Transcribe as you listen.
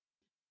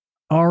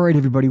All right,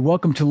 everybody,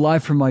 welcome to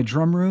Live from My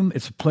Drum Room.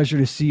 It's a pleasure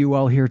to see you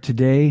all here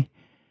today.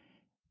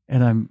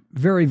 And I'm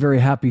very, very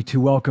happy to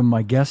welcome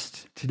my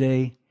guest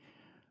today,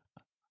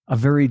 a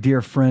very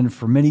dear friend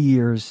for many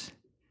years,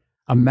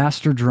 a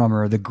master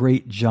drummer, the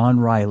great John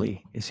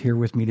Riley, is here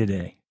with me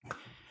today.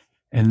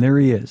 And there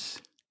he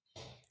is.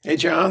 Hey,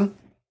 John.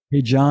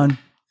 Hey, John,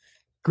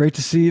 great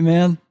to see you,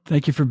 man.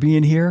 Thank you for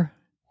being here.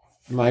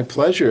 My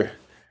pleasure.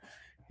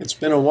 It's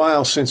been a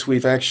while since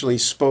we've actually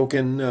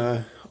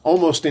spoken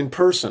almost in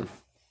person.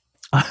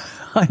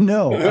 I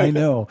know, I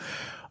know,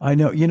 I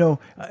know.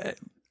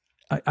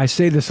 I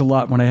say this a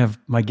lot when I have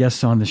my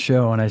guests on the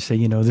show, and I say,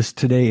 this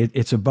today,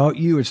 it's about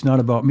you. It's not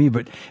about me,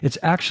 but it's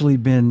actually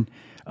been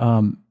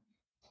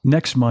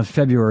next month,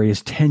 February,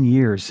 is 10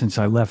 years since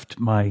I left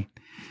my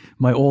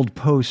old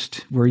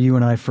post where you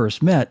and I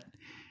first met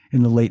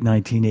in the late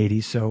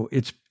 1980s. So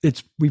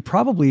we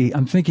probably,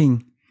 I'm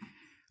thinking,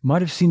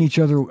 might have seen each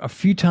other a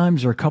few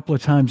times or a couple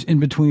of times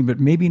in between, but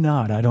maybe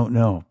not. I don't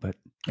know. But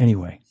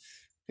anyway,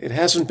 It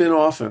hasn't been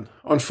often, it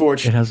has.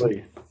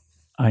 unfortunately.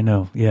 I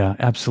know. Yeah,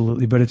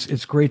 absolutely. But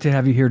it's great to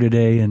have you here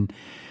today. And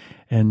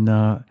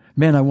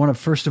man, I want to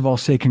first of all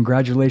say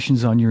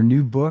congratulations on your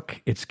new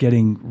book. It's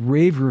getting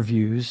rave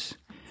reviews.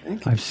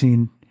 Thank you. I've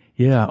seen,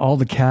 yeah, all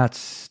the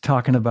cats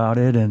talking about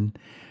it, and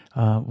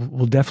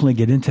we'll definitely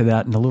get into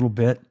that in a little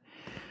bit.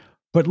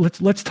 But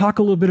let's talk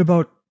a little bit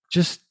about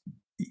just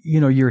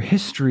your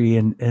history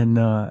and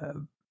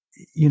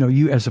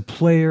you as a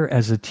player,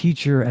 as a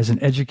teacher, as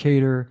an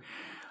educator.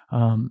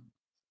 Um,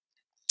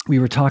 we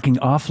were talking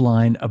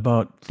offline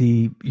about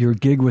your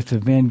gig with the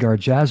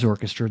Vanguard Jazz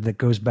Orchestra that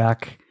goes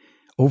back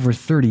over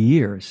 30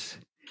 years.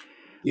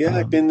 Yeah,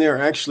 I've Um, been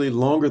there actually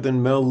longer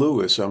than Mel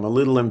Lewis. I'm a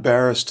little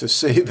embarrassed to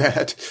say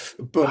that,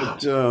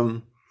 but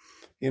wow.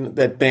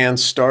 that band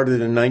started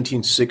in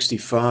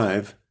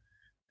 1965,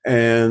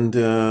 and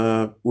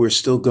we're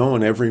still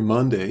going every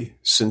Monday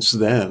since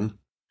then.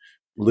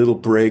 Little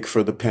break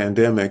for the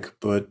pandemic,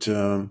 but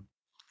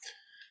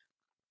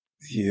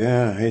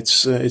yeah,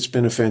 it's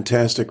been a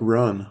fantastic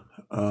run.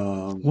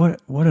 What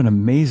an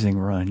amazing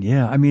run.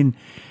 Yeah. I mean,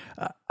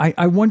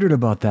 I wondered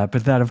about that,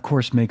 but that of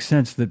course makes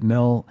sense that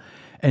Mel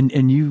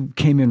and you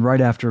came in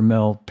right after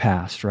Mel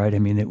passed, right? I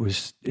mean, it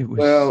was.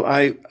 Well,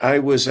 I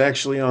was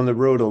actually on the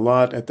road a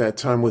lot at that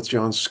time with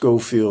John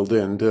Schofield,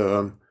 and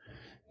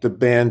the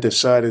band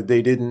decided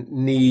they didn't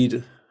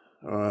need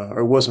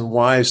or wasn't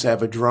wise to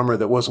have a drummer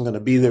that wasn't going to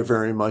be there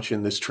very much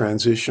in this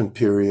transition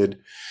period.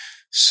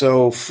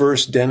 So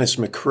first Dennis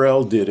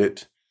McCrell did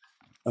it,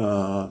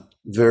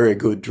 very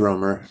good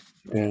drummer,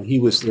 and he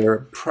was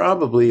there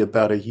probably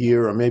about a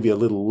year or maybe a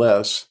little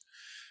less.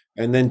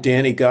 And then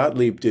Danny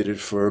Gottlieb did it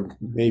for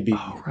maybe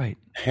Oh, right.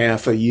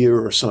 half a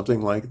year or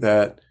something like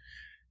that.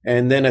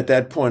 And then at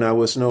that point, I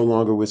was no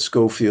longer with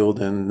Schofield,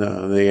 and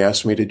they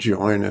asked me to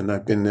join, and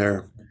I've been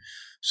there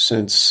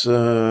since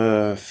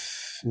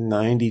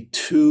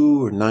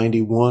 92 or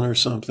 91 or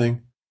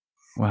something.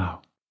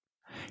 Wow.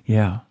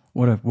 Yeah.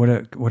 What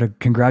a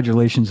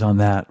congratulations on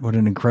that. What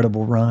an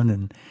incredible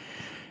run,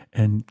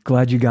 and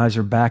glad you guys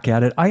are back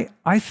at it.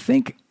 I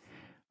think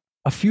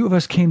a few of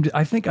us came to,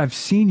 I think I've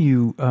seen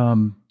you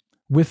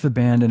with the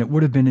band, and it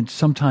would have been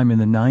sometime in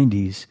the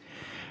 90s.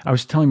 I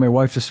was telling my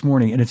wife this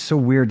morning, and it's so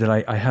weird that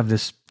I have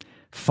this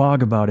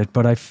fog about it,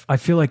 but I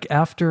feel like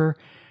after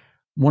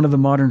one of the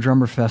Modern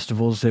Drummer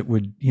festivals that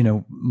would,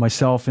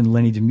 myself and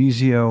Lenny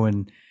DiMuzio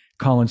and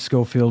Colin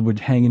Schofield would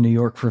hang in New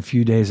York for a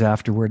few days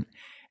afterward.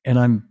 And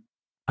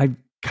I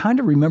kind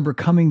of remember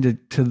coming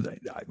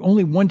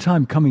only one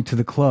time coming to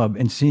the club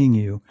and seeing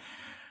you.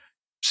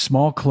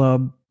 Small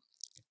club,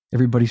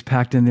 everybody's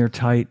packed in there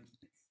tight.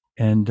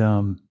 And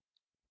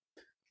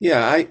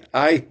Yeah,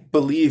 I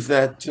believe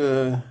that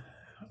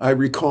I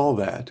recall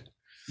that.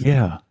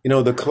 yeah, You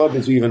know, the club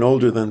is even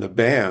older than the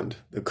band.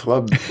 The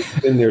club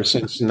has been there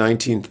since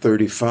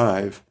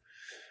 1935,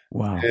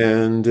 wow.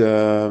 and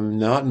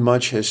not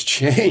much has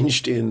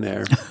changed in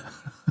there.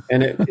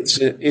 And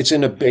it's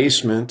in a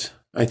basement.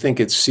 I think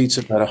it seats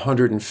about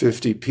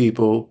 150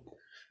 people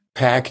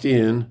packed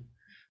in.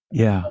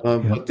 Yeah, yeah,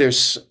 But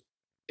it's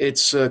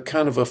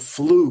kind of a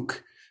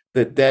fluke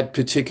that that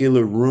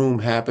particular room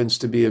happens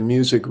to be a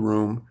music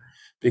room,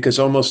 because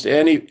almost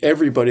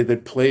everybody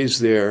that plays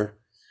there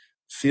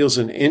feels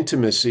an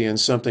intimacy and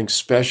something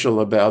special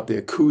about the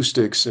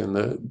acoustics and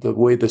the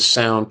way the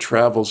sound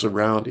travels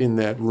around in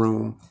that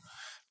room.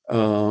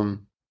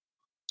 Um,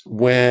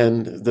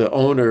 when the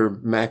owner,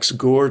 Max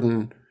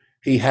Gordon,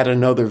 he had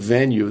another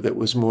venue that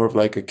was more of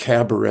like a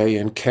cabaret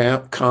and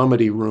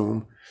comedy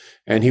room,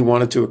 and he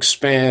wanted to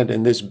expand,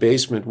 and this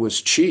basement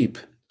was cheap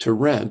to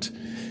rent.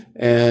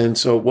 And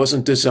so it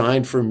wasn't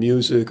designed for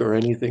music or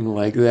anything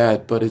like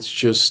that, but it's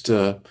just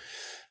kind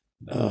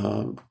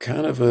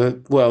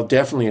of well,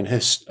 definitely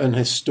an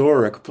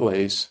historic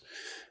place.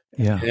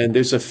 yeah. And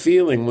there's a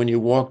feeling when you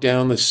walk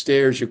down the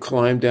stairs, you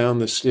climb down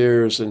the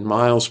stairs, and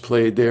Miles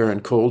played there,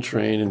 and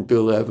Coltrane, and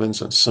Bill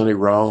Evans, and Sonny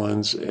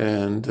Rollins,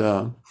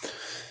 and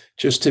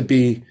just to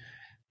be,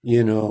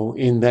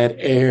 in that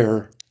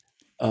air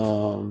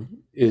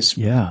is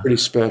Yeah. pretty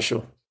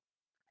special.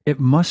 It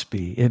must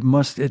be. It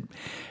must. And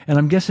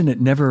I'm guessing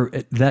that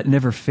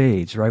never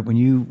fades, right? When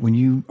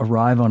you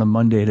arrive on a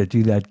Monday to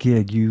do that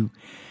gig,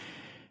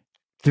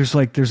 there's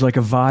like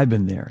a vibe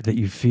in there that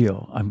you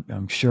feel.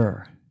 I'm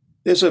sure.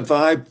 There's a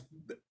vibe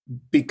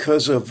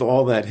because of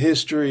all that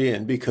history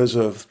and because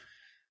of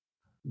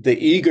the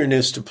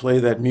eagerness to play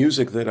that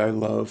music that I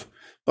love,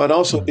 but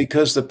also Mm.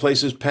 because the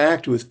place is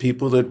packed with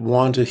people that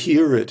want to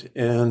hear it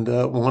and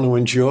want to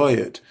enjoy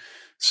it.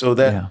 So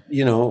that,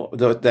 Yeah.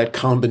 that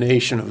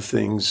combination of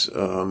things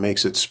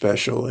makes it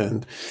special.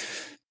 And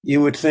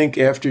you would think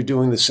after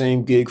doing the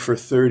same gig for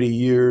 30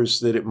 years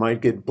that it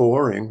might get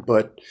boring,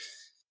 but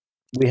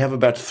we have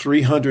about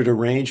 300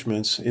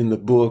 arrangements in the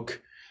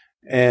book.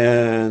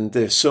 And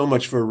there's so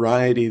much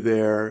variety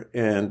there,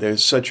 and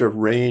there's such a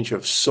range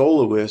of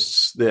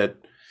soloists that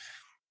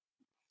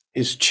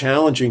is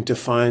challenging to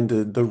find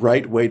the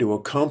right way to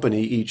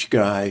accompany each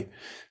guy.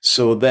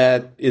 So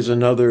that is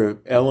another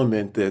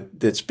element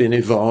that's been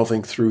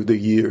evolving through the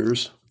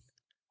years.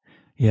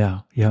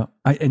 Yeah, yeah.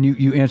 And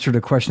you answered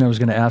a question I was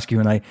going to ask you,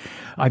 and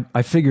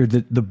I figured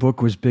that the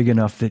book was big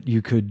enough that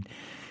you could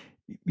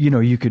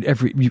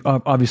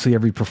obviously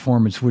every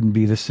performance wouldn't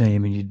be the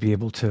same, and you'd be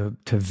able to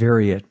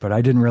vary it. But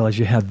I didn't realize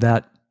you had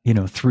that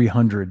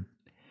 300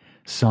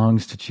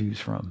 songs to choose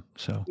from.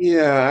 So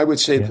Yeah, I would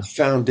say the yeah,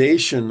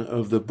 foundation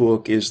of the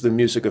book is the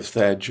music of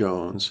Thad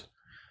Jones.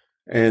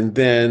 And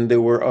then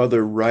there were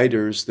other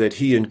writers that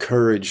he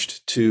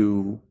encouraged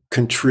to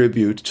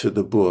contribute to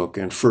the book.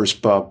 And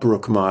first Bob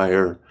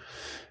Brookmeyer,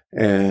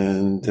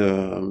 and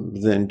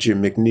then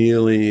Jim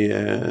McNeely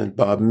and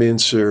Bob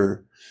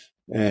Mincer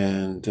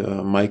and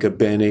Micah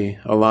Benny,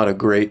 a lot of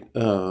great,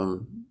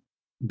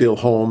 Bill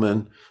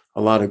Holman,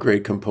 a lot of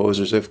great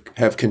composers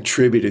have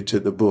contributed to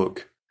the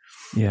book.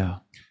 yeah.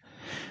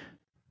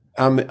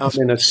 I'm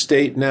in a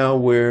state now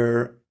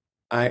where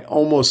I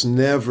almost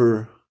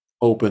never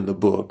open the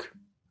book,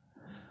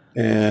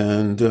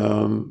 and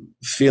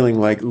feeling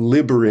like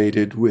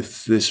liberated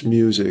with this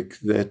music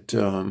that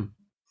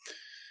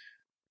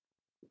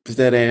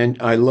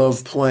I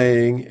love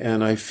playing,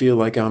 and I feel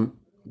like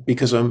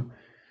because I'm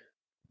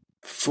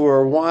for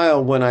a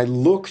while when I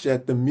looked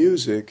at the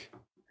music,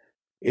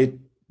 it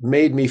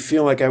made me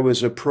feel like I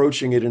was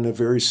approaching it in a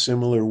very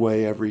similar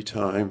way every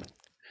time.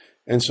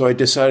 And so I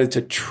decided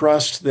to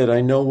trust that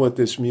I know what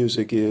this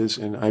music is,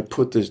 and I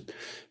put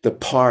the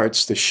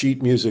parts, the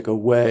sheet music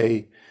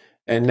away.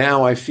 And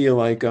now I feel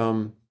like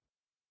I'm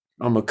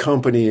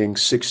accompanying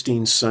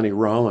 16 Sonny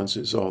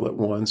Rollinses all at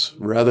once,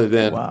 rather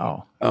than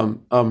Wow.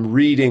 I'm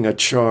reading a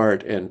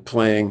chart and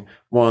playing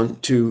 1,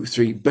 2,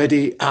 3,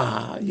 Betty,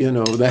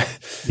 that.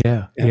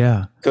 Yeah,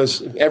 yeah.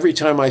 Because every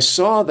time I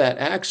saw that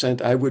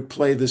accent, I would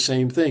play the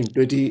same thing,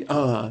 Betty,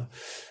 ah.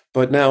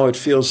 But now it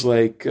feels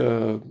like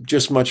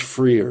just much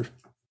freer.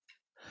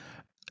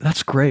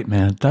 That's great,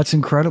 man. That's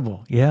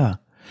incredible. Yeah.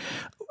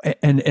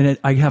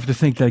 I have to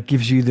think that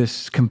gives you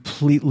this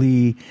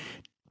completely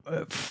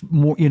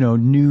more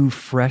new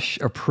fresh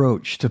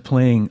approach to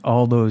playing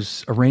all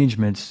those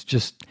arrangements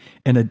just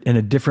in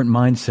a different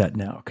mindset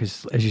now,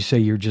 because as you say,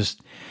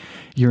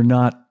 you're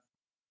not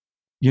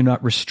you're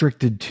not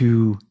restricted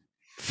to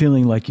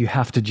feeling like you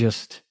have to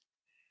just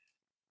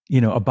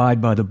abide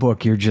by the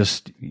book. You're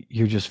just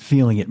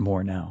feeling it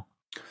more now.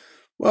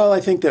 Well, I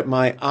think that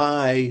my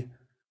eye,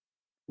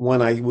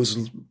 when I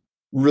was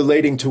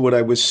relating to what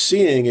I was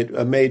seeing, it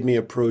made me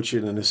approach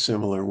it in a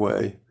similar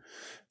way.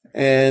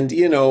 And,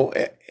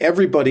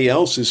 everybody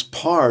else's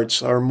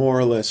parts are more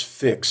or less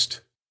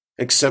fixed,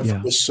 except for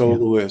Yeah, the yeah,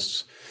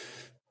 soloists.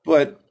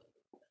 But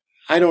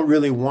I don't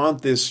really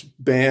want this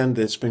band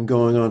that's been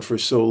going on for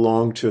so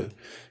long to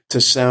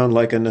sound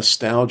like a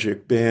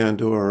nostalgic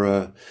band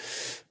or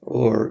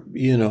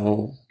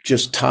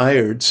just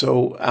tired.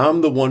 So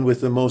I'm the one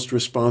with the most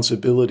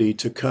responsibility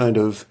to kind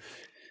of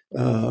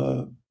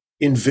uh,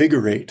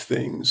 invigorate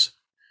things.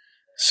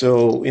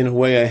 So in a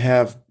way, I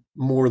have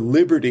more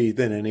liberty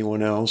than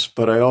anyone else,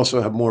 but I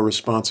also have more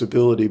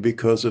responsibility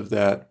because of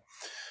that.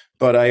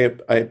 But I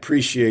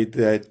appreciate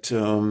that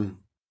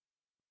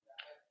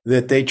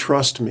they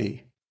trust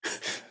me,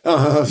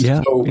 yeah,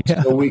 yeah.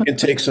 so we can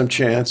take some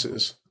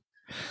chances.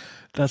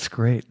 That's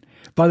great.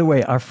 By the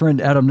way, our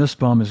friend Adam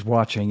Nussbaum is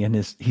watching, and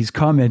he's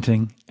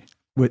commenting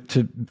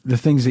to the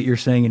things that you're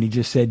saying, and he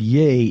just said,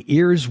 "Yay,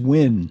 ears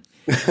win."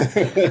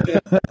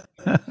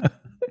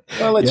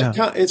 Well,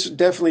 Yeah, it's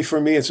definitely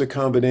for me. It's a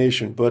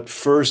combination. But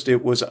first,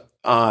 it was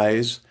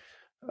eyes.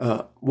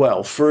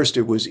 First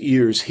it was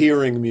ears,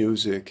 hearing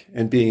music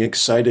and being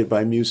excited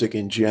by music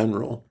in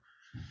general.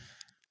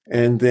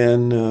 And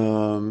then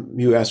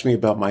you asked me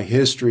about my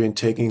history and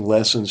taking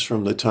lessons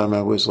from the time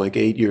I was like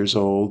 8 years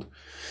old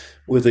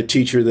with a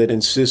teacher that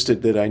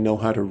insisted that I know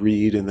how to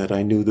read and that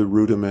I knew the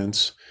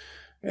rudiments.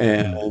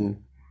 yeah,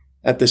 And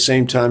at the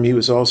same time, he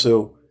was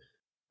also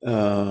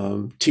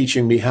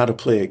teaching me how to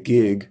play a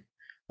gig,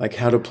 like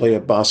how to play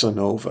a bossa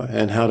nova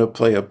and how to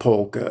play a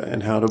polka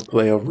and how to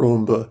play a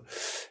rumba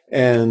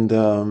and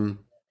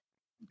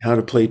how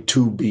to play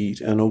two beat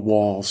and a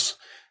waltz.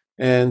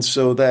 And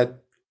so that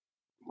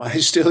I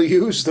still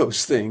use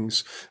those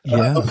things,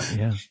 Yeah,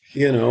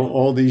 yeah.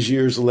 all these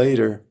years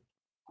later.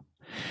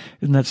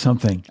 Isn't that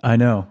something? I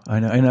know.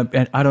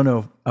 And I don't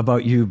know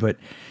about you, but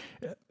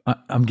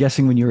I'm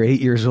guessing when you were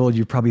 8 years old,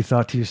 you probably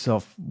thought to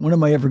yourself, when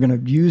am I ever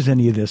going to use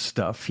any of this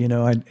stuff?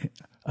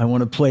 I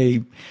want to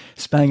play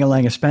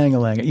Spang-a-lang,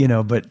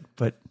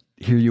 but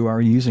here you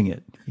are using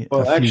it a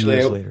Well, few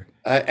years later.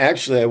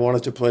 I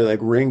wanted to play like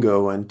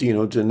Ringo and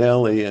Dino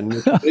Danelli and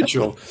Mitch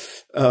Mitchell,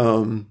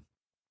 um,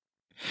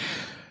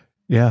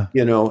 Yeah.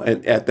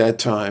 at that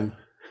time.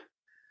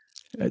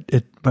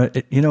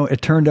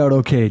 It turned out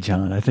okay,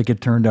 John. I think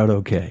it turned out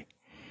okay,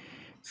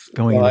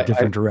 going Well, in a I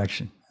different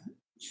direction.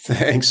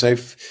 thanks.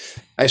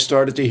 I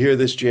started to hear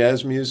this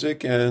jazz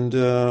music, and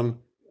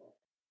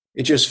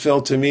it just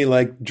felt to me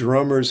like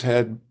drummers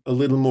had a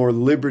little more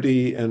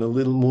liberty and a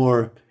little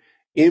more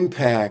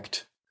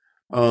impact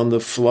on the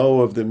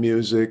flow of the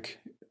music,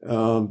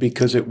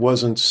 because it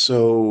wasn't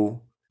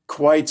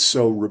quite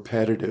so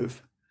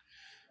repetitive.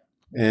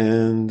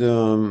 And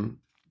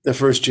the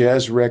first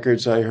jazz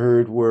records I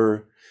heard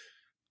were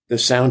the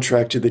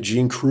soundtrack to the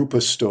Gene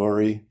Krupa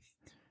story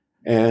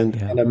Yeah.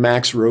 and a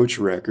Max Roach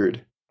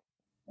record.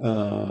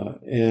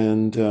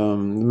 And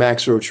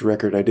Max Roach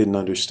record I didn't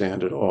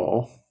understand at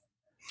all.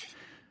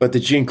 But the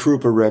Gene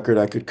Krupa record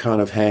I could kind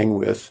of hang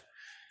with.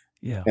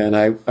 Yeah. And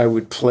I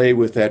would play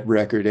with that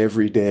record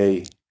every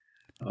day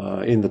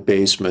in the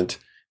basement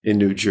in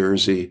New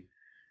Jersey.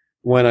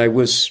 When I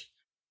was,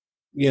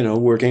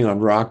 working on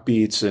rock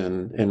beats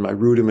and my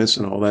rudiments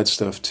and all that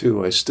stuff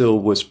too, I still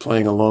was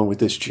playing along with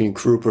this Gene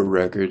Krupa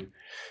record.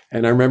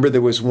 And I remember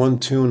there was one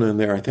tune in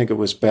there, I think it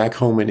was Back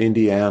Home in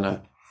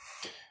Indiana,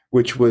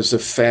 which was a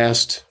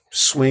fast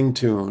swing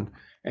tune.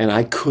 And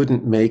I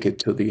couldn't make it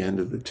to the end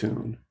of the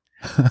tune.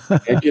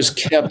 I just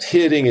kept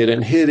hitting it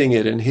and hitting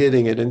it and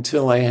hitting it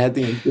until I had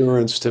the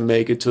endurance to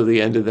make it to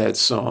the end of that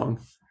song.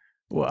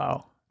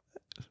 Wow.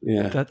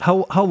 Yeah.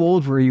 How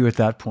old were you at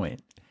that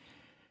point?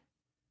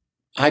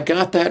 I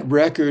got that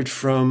record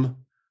from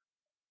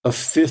a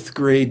fifth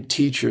grade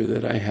teacher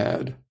that I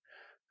had.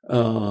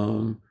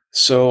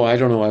 So I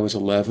don't know, I was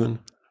 11,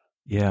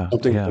 Yeah.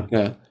 something Yeah. like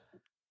that.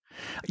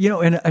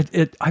 And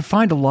I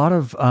find a lot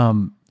of,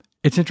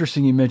 it's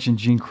interesting you mentioned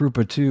Gene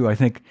Krupa too. I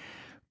think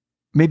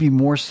maybe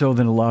more so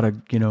than a lot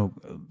of,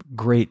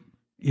 great,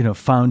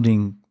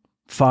 founding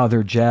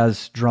father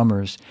jazz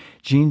drummers.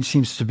 Gene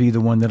seems to be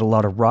the one that a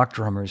lot of rock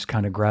drummers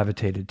kind of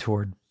gravitated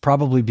toward,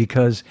 probably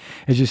because,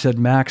 as you said,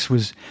 Max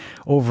was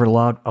over a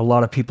lot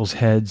of people's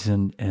heads.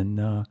 And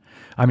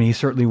I mean, he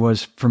certainly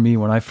was for me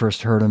when I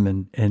first heard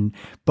him, and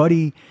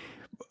Buddy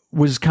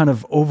was kind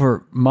of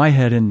over my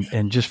head,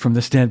 and just from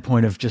the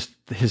standpoint of just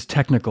his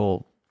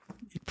technical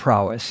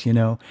prowess,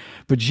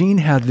 but Gene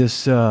had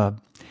this,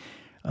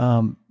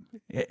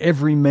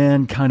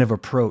 everyman kind of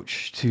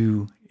approach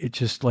to it.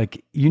 Just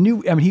like, I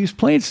mean, he was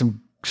playing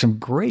some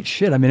great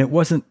shit. I mean, it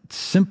wasn't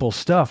simple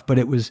stuff, but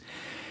it was,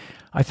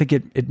 I think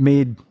it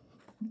made,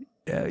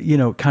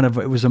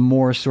 it was a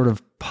more sort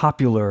of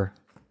popular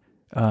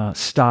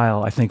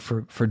style, I think,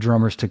 for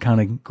drummers to kind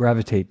of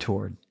gravitate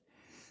toward.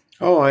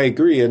 Oh, I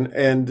agree.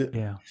 And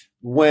Yeah.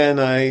 when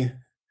I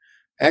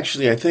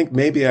think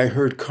maybe I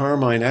heard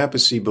Carmine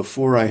Appice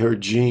before I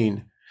heard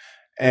Gene.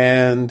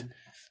 And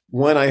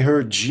when I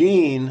heard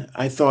Gene,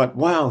 I thought,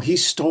 wow, he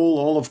stole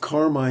all of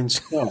Carmine's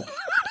stuff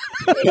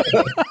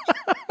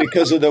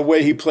because of the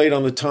way he played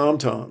on the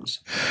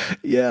tom-toms.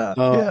 Yeah.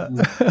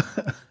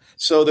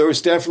 So there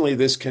was definitely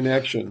this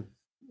connection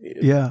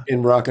Yeah.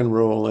 in rock and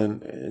roll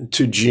and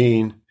to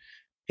Gene.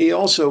 He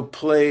also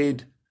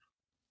played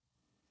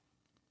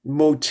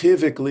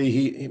motivically.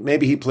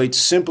 He played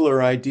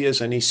simpler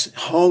ideas and he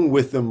hung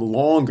with them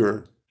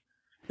longer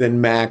than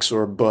Max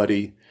or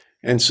Buddy.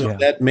 And so Yeah.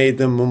 that made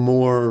them a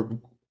more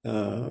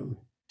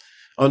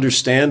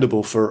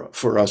understandable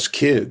for us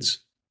kids.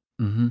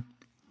 Mm-hmm.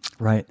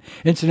 Right.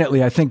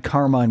 Incidentally, I think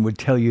Carmine would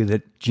tell you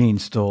that Gene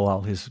stole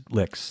all his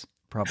licks.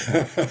 Probably,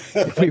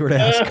 if we were to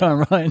ask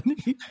Carmine,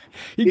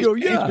 he'd go,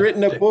 "Yeah." He's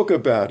written a book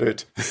about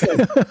it.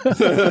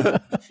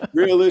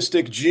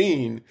 Realistic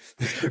Gene.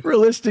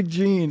 Realistic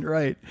Gene,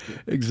 right?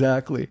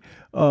 Exactly.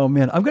 Oh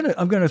man, I'm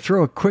gonna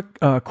throw a quick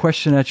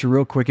question at you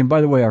real quick. And by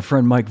the way, our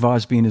friend Mike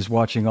Vosbein is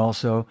watching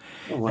also,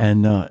 Oh,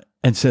 wow.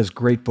 and says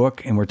great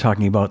book. And we're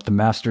talking about the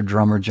master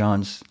drummer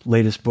John's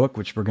latest book,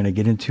 which we're going to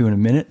get into in a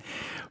minute.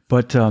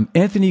 But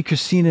Anthony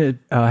Casina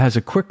has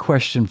a quick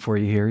question for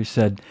you here. He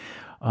said,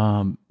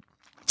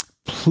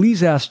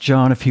 please ask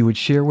John if he would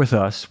share with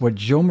us what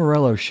Joe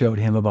Morello showed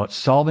him about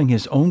solving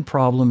his own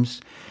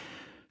problems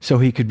so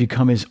he could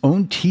become his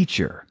own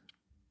teacher.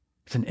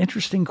 It's an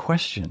interesting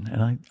question,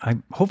 and I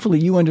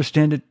hopefully you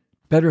understand it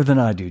better than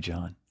I do,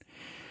 John.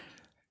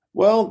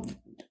 Well,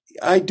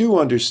 I do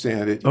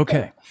understand it.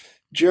 Okay.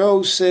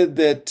 Joe said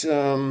that,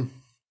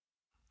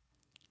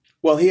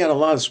 he had a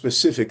lot of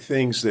specific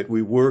things that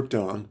we worked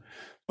on,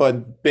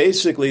 but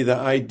basically the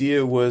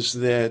idea was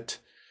that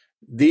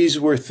these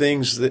were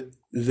things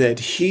that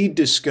he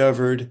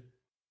discovered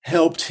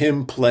helped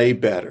him play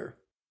better.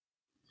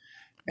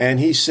 And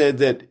he said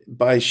that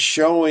by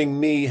showing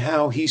me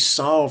how he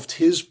solved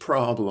his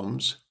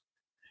problems,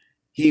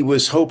 he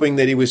was hoping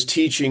that he was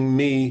teaching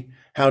me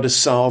how to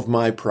solve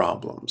my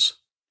problems.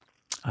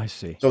 I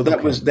see. So that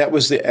Okay. was that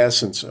was the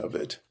essence of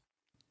it.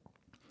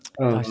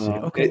 I see.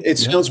 It, Okay. it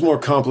Yeah. sounds more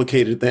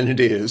complicated than it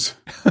is.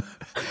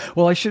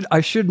 Well, I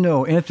should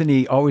know.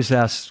 Anthony always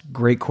asks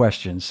great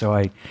questions, so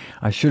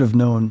I should have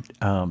known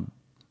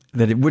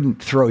that it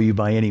wouldn't throw you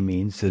by any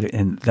means,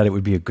 and that it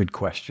would be a good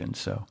question.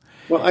 So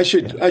Well, I yeah.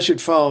 should I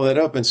should follow that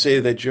up and say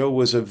that Joe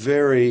was a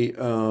very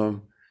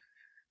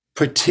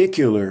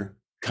particular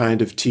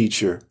kind of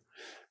teacher,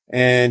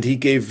 and he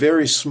gave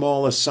very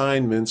small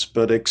assignments,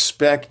 but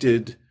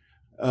expected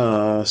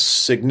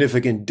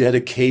significant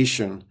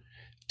dedication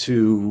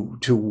to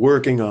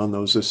working on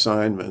those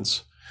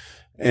assignments.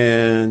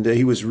 And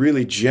he was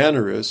really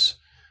generous.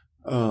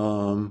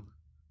 Um,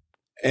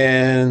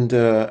 and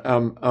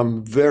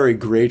I'm very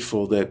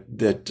grateful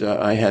that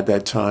I had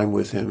that time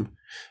with him.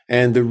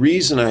 And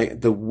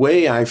the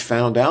way I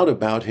found out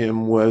about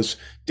him was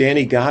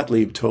Danny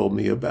Gottlieb told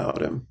me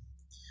about him.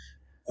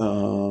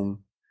 Um,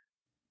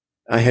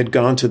 I had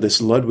gone to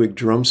this Ludwig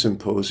Drum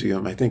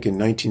Symposium, I think in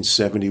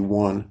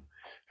 1971,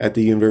 at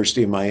the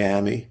University of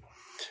Miami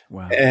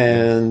Wow. Yeah.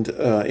 and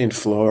in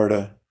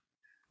Florida.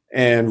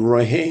 And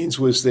Roy Haynes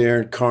was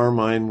there, and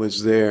Carmine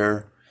was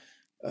there,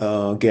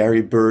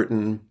 Gary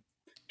Burton,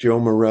 Joe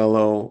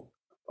Morello,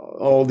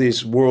 all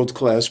these world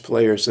class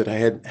players that I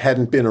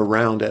hadn't been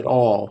around at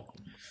all.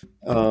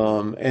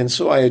 And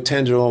so I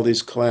attended all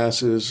these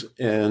classes,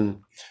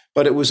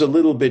 but it was a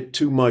little bit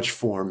too much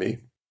for me.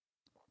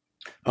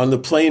 On the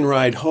plane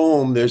ride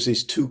home, there's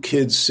these two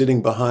kids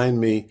sitting behind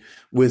me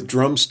with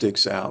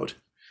drumsticks out,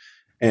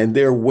 and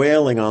they're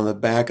wailing on the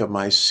back of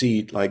my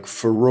seat like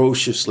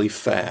ferociously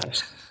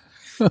fast.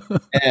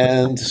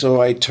 And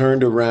so I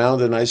turned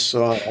around and I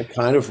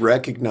kind of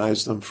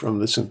recognized them from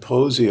the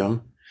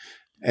symposium.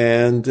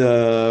 And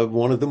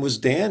one of them was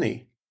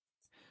Danny.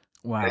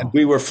 And Wow.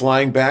 we were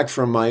flying back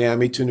from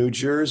Miami to New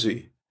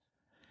Jersey.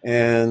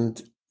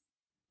 And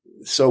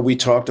so we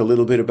talked a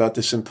little bit about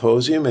the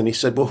symposium. And he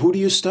said, "Well, who do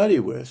you study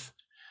with?"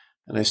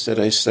 And I said,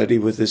 "I study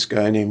with this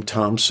guy named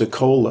Tom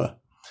Sicola."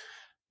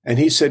 And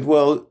he said,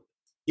 "Well,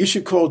 you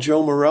should call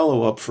Joe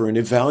Morello up for an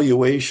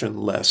evaluation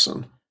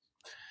lesson."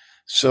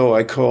 So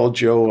I called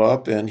Joe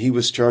up, and he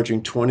was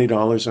charging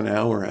 $20 an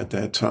hour at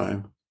that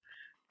time.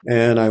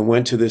 And I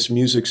went to this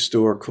music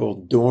store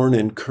called Dorn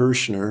and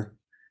Kirshner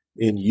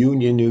in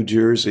Union, New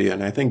Jersey.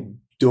 And I think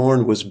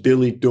Dorn was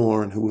Billy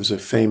Dorn, who was a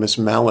famous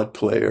mallet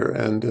player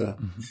and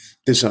Mhm.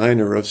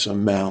 designer of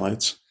some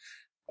mallets.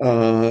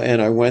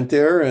 And I went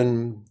there,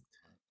 and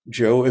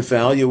Joe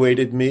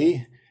evaluated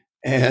me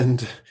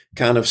and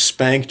kind of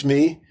spanked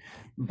me,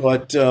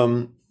 but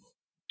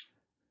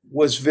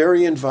was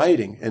very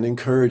inviting and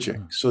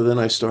encouraging. So then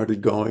I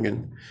started going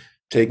and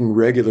taking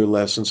regular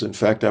lessons. In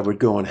fact, I would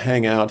go and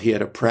hang out. He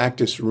had a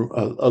practice room,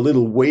 a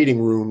little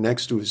waiting room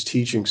next to his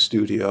teaching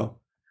studio.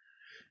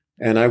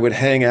 And I would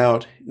hang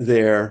out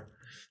there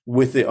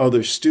with the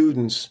other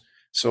students.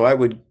 So I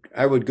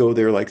would go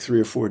there like 3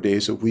 or 4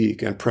 days a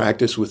week and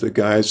practice with the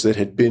guys that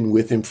had been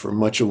with him for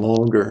much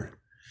longer.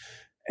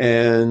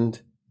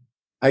 And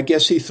I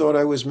guess he thought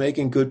I was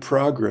making good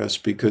progress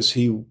because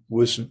he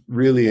was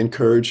really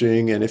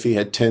encouraging. And if he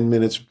had 10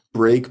 minutes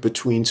break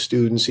between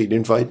students, he'd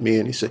invite me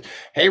and he said,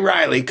 "Hey,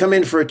 Riley, come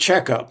in for a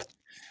checkup."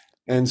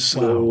 And Wow.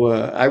 so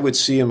I would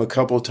see him a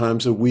couple of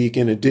times a week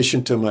in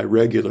addition to my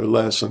regular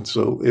lesson.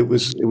 So it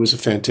was a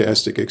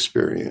fantastic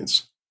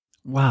experience.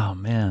 Wow,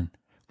 man.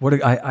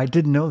 I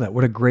didn't know that.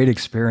 What a great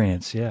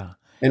experience. Yeah.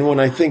 And when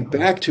I think Oh,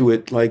 back to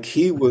it, like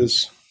he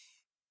was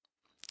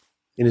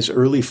in his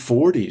early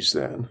 40s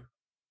then.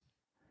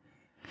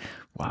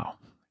 wow.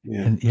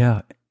 Yeah. And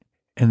yeah,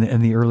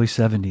 in the early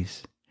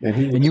 70s. And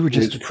he And was you were in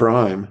his just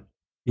prime.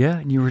 yeah,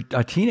 and you were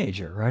a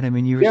teenager, right? I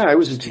mean, you were Yeah, I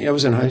was just I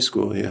was in high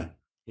school. Yeah.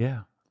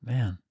 yeah,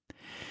 man.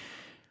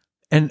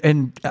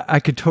 And I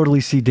could totally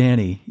see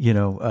Danny,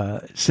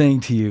 saying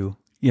to you,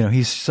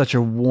 he's such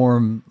a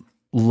warm,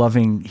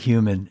 loving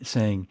human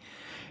saying,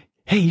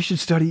 "Hey, you should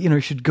study, you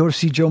should go to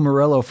see Joe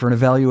Morello for an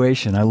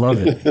evaluation. I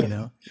love it."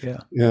 Yeah.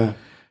 Yeah.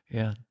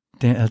 Yeah.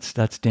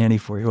 That's Danny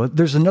for you. Well,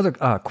 there's another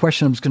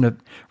question I'm just going to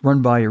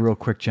run by you real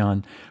quick,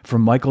 John,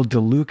 from Michael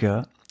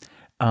DeLuca.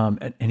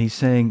 And he's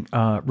saying,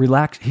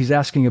 relax. He's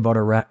asking about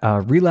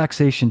a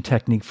relaxation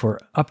technique for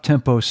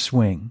up-tempo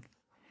swing.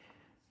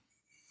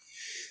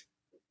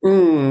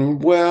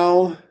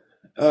 Well,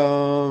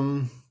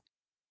 um,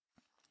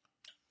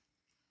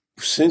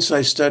 since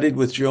I studied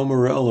with Joe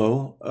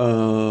Morello,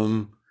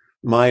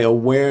 my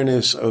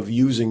awareness of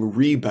using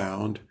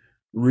rebound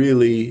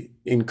really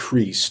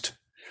increased.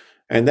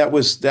 And that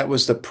was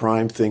the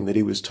prime thing that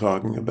he was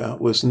talking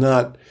about, was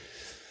not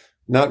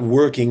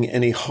working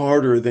any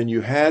harder than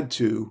you had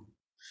to,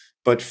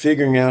 but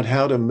figuring out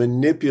how to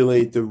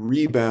manipulate the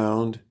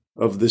rebound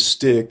of the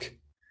stick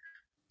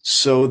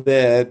so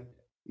that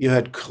you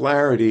had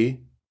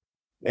clarity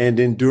and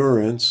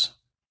endurance,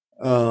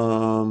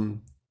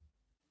 um,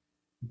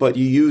 but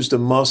you used the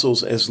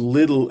muscles as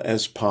little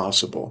as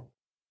possible.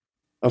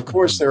 Of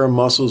course, Hmm. there are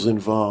muscles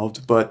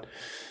involved, but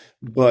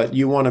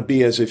you want to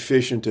be as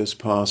efficient as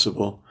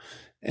possible.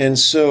 And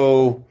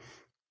so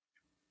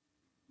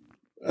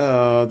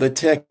the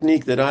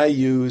technique that I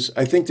use,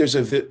 I think there's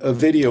a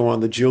video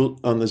on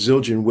on the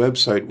Zildjian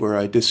website where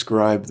I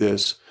describe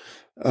this.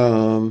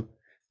 Um,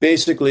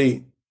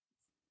 basically,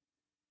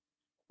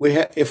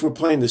 if we're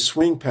playing the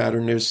swing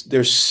pattern,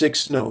 there's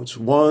six notes: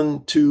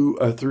 one, two,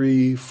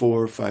 three,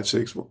 four, five,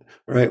 six.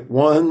 Right?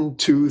 One,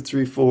 two,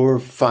 three, four,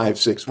 five,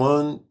 six.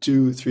 One,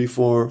 two, three,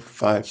 four,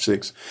 five,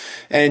 six,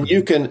 and Hmm.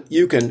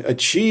 you can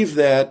achieve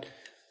that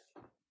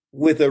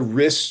with a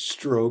wrist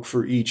stroke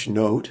for each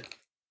note,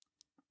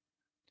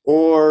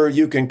 or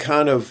you can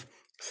kind of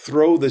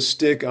throw the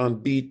stick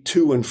on beat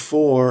 2 and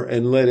 4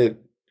 and let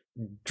it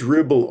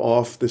dribble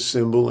off the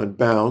cymbal and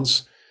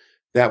bounce.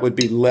 That would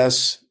be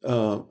less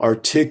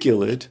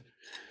articulate.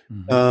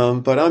 Hmm.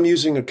 But I'm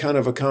using a kind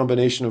of a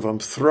combination of I'm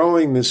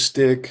throwing the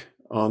stick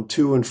on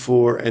 2 and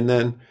 4 and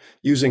then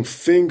using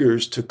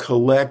fingers to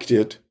collect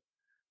it.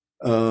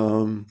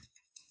 Um,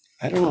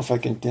 I don't know if I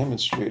can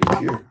demonstrate it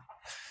here.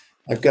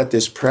 I've got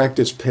this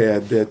practice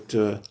pad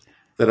that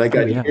I Oh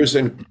got yeah. years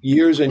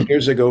and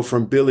years ago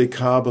from Billy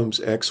Cobham's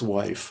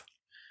ex-wife.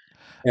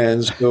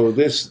 And so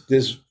this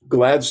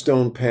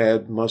Gladstone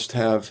pad must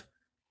have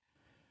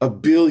a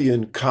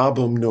billion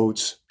Cobham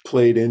notes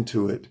played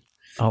into it.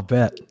 I'll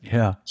bet.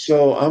 Yeah.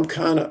 So I'm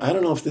kind of I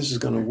don't know if this is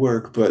going to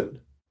work, but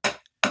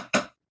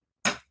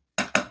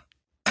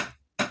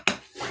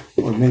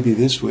or maybe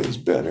this way is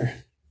better.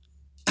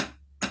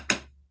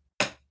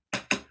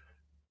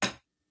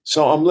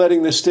 So I'm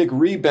letting the stick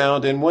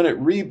rebound, and when it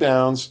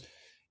rebounds,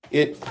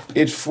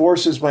 it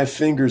forces my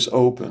fingers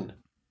open.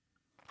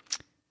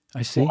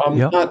 I see.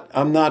 Yep.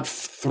 I'm not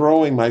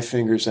throwing my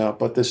fingers out,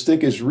 but the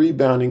stick is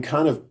rebounding,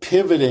 kind of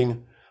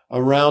pivoting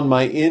around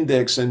my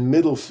index and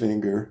middle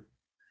finger,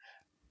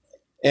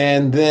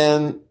 and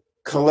then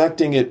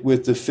collecting it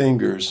with the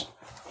fingers.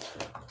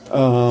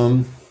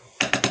 Um,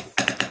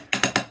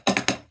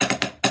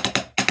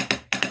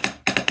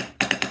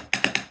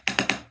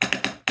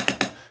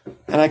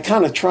 and I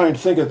kind of try and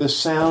think of the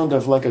sound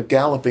of like a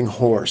galloping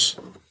horse.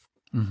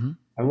 Hmm.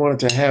 I wanted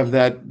to have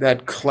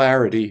that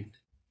clarity.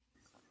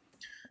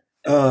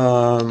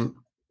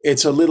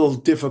 It's a little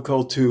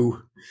difficult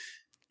to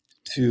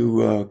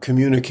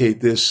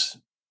communicate this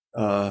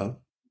uh,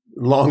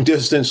 long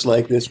distance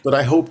like this, but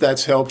I hope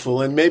that's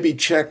helpful. And maybe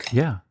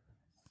Yeah.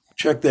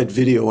 check that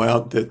video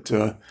out. That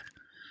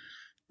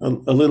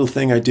a little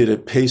thing I did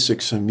at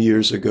PASIC some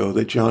years ago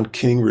that John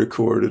King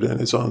recorded, and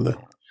it's on the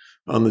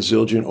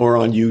Zildjian or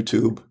on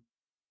YouTube.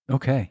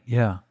 Okay.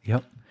 Yeah.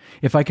 Yep.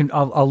 If I can,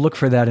 I'll look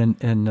for that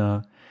and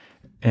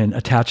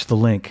attach the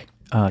link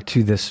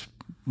to this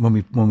when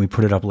we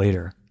put it up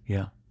later.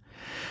 Yeah.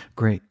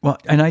 Great. Well,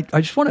 and I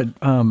just want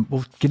to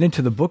we'll get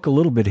into the book a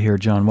little bit here,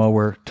 John, while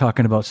we're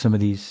talking about some of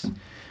these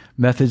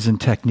methods and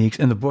techniques.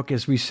 And the book,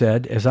 as I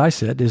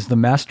said, is The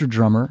Master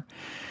Drummer.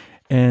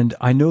 And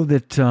I know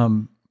that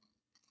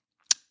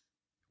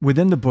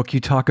within the book, you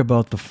talk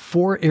about the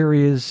four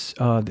areas,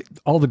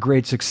 all the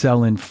greats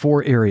excel in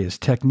four areas: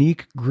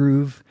 technique,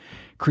 groove,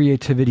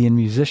 creativity, and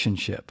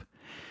musicianship.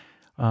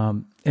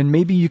 And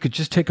maybe you could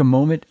just take a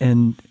moment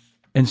and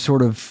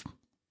sort of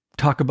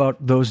talk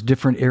about those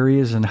different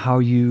areas and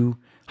how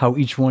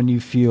each one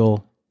you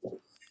feel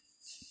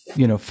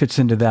fits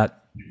into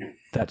that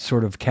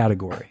sort of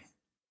category.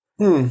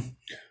 Hmm.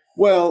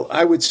 Well,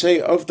 I would say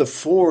of the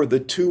four, the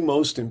two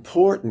most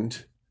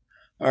important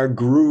are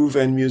groove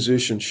and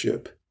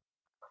musicianship.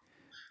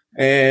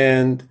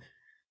 And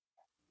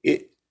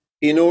it,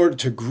 in order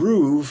to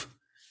groove,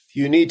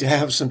 you need to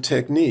have some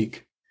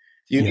technique.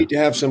 You Yeah. need to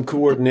have some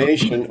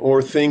coordination,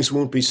 or things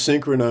won't be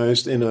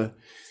synchronized in a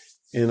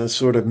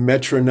sort of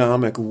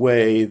metronomic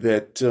way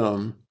that's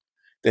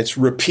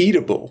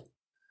repeatable.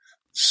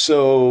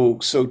 So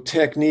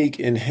technique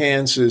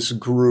enhances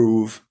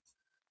groove.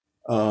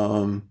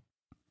 Um,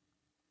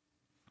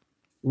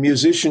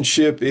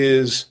 Musicianship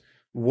is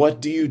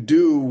what do you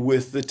do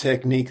with the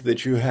technique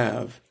that you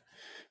have?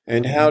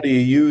 And Hmm. how do you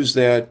use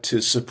that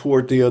to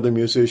support the other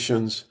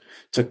musicians,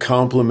 to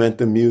complement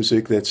the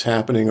music that's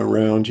happening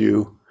around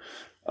you?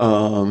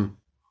 Um,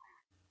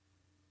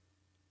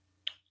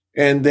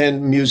 and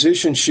then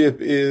musicianship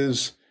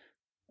is,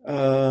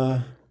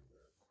 uh,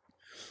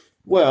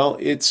 well,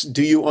 it's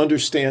do you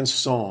understand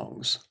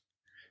songs?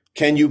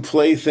 Can you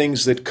play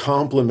things that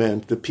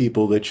complement the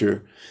people that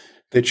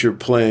you're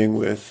playing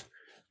with?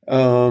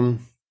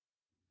 Um,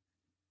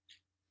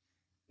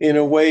 in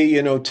a way,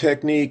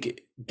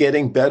 technique,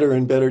 getting better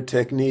and better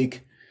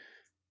technique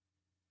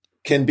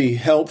can be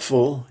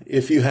helpful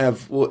if you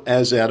have, well,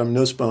 as Adam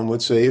Nussbaum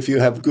would say, if you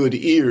have good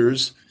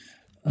ears.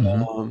 Hmm.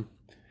 Um,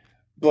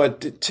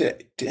 but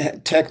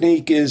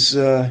technique is,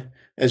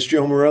 as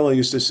Joe Morello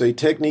used to say,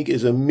 technique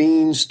is a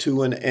means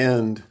to an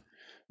end,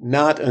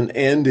 not an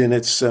end in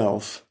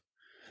itself.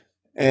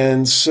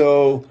 And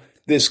so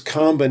this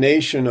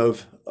combination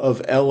of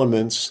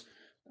elements,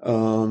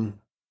 um,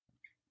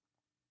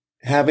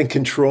 having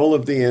control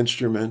of the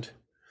instrument,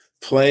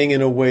 playing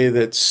in a way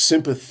that's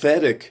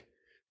sympathetic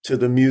to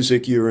the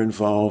music you're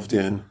involved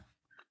in,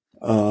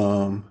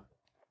 um,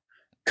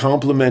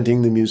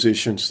 complementing the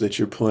musicians that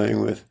you're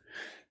playing with.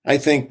 I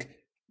think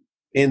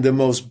in the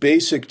most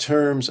basic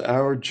terms,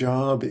 our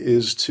job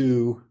is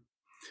to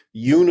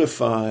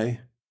unify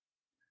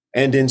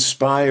and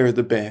inspire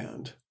the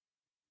band.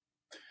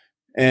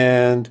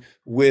 And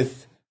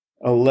with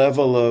a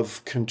level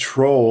of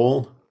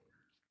control,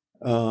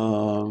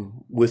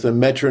 with a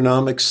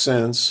metronomic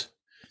sense,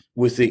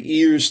 with the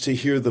ears to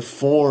hear the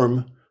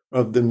form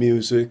of the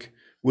music,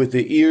 with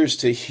the ears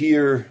to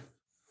hear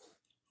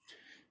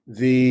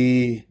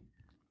the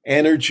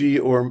energy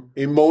or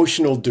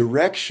emotional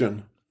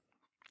direction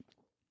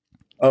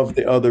of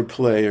the other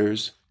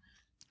players,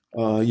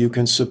 you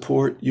can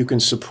support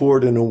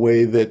in a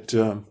way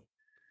that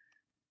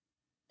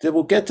that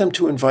will get them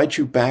to invite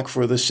you back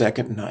for the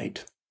second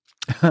night.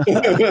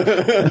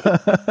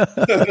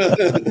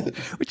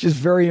 Which is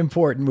very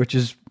important,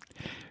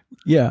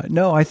 yeah,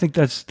 no, I think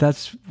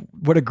that's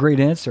what a great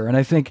answer. And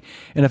I think,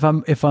 and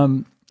if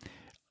I'm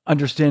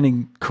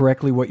understanding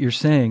correctly what you're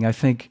saying, I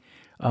think,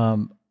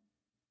 I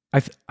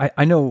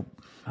know,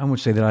 I won't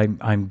say that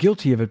I'm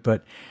guilty of it,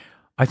 but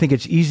I think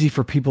it's easy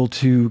for people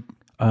to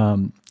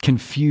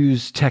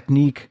confuse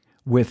technique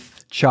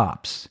with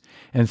chops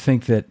and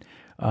think that,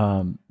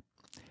 that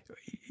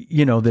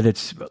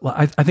it's,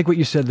 I think what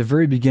you said at the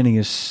very beginning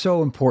is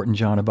so important,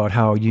 John, about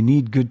how you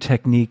need good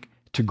technique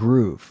to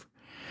groove.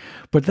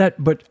 But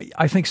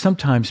I think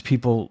sometimes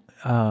people,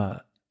 I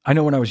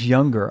know when I was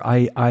younger,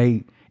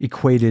 I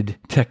equated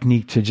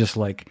technique to just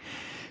like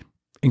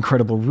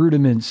incredible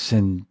rudiments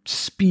and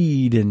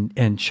speed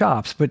and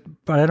chops, but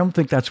I don't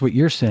think that's what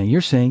you're saying.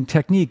 You're saying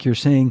technique. You're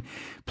saying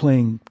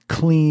playing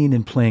clean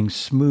and playing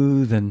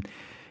smooth and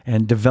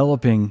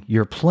developing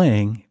your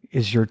playing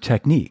is your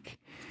technique.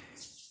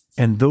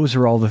 And those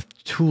are all the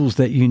tools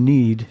that you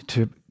need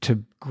to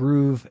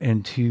groove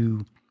and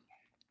to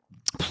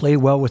play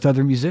well with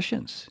other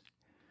musicians.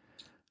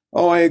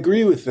 Oh, I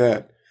agree with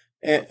that.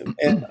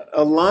 And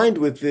aligned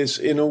with this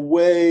in a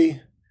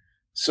way,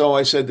 so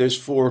I said there's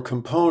 4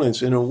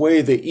 components. In a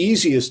way, the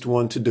easiest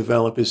one to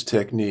develop is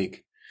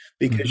technique,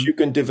 because you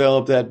can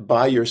develop that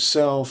by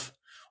yourself,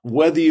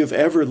 whether you've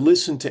ever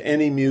listened to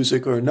any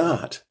music or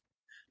not.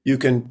 You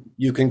can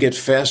get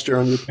faster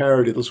on your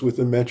paradiddles with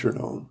the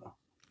metronome.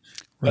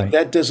 Right. But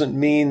that doesn't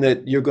mean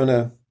that you're going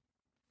to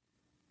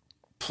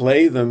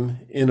play them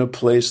in a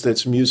place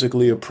that's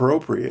musically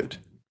appropriate.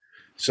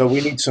 So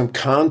we need some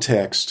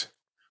context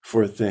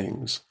for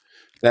things.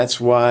 That's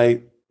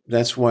why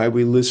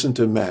we listen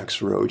to Max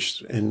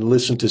Roach and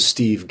listen to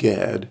Steve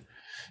Gadd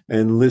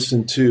and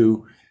listen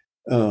to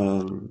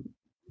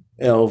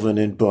Elvin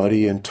and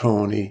Buddy and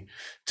Tony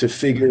to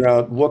figure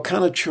out what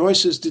kind of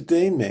choices did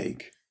they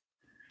make,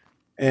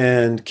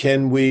 and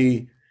can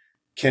we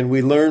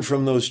learn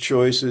from those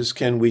choices?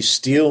 Can we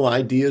steal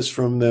ideas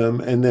from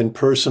them and then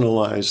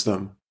personalize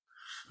them?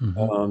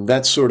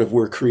 That's sort of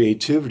where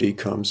creativity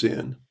comes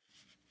in.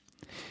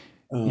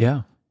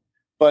 Yeah.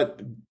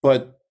 But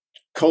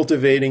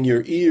cultivating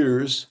your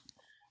ears,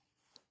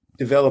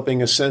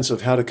 developing a sense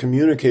of how to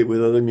communicate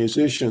with other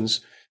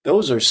musicians,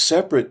 those are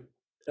separate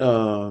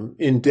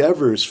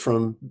endeavors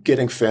from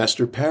getting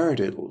faster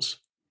paradiddles.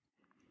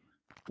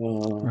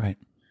 Right.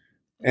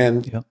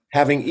 And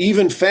having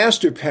even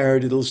faster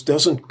paradiddles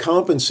doesn't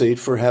compensate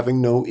for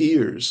having no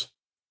ears.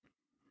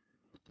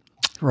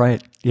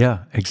 Right.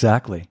 Yeah,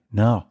 exactly.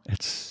 No,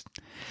 it's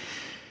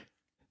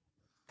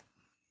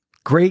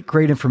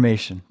great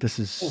information. This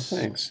is,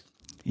 thanks.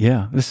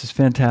 Yeah, this is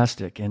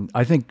fantastic. And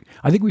I think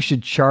we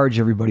should charge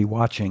everybody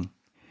watching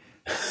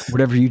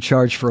whatever you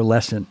charge for a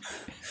lesson.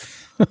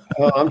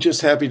 I'm just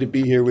happy to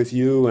be here with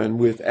you and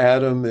with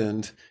Adam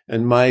and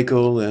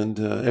Michael and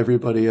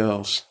everybody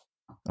else.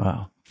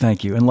 Wow.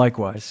 Thank you. And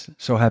likewise,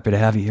 so happy to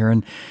have you here.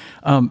 And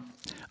I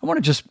want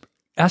to just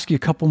ask you a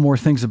couple more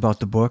things about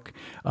the book.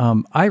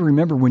 I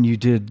remember when you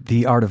did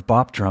The Art of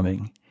Bop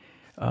Drumming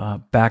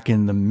back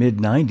in the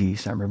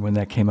mid-'90s. I remember when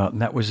that came out,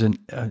 and that was an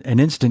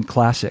instant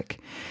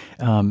classic,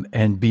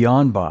 and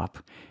beyond bop.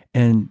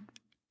 And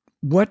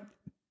what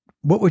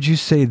would you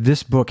say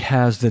this book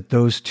has that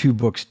those 2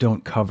 books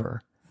don't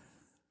cover?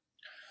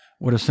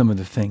 What are some of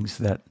the things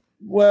that...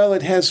 Well,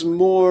 it has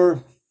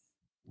more...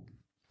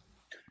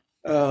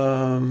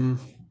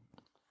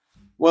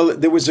 well,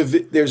 there's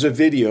a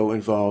video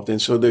involved,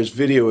 and so there's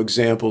video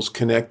examples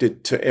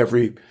connected to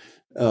every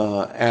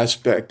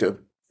aspect of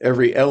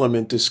every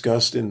element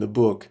discussed in the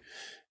book.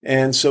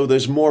 And so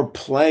there's more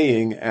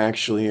playing,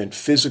 actually, and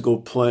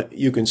physical play.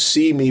 You can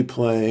see me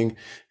playing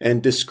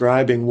and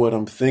describing what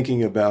I'm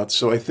thinking about.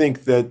 So I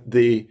think that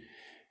the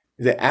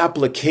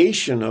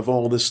application of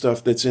all the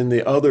stuff that's in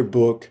the other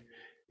book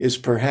is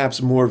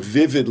perhaps more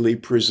vividly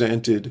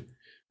presented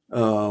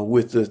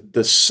with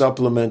the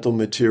supplemental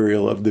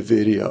material of the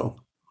video.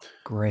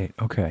 Great.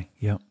 Okay.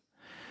 Yep.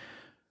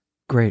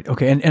 Great.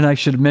 Okay. And I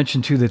should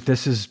mention too that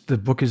the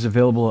book is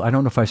available. I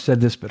don't know if I said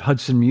this, but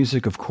Hudson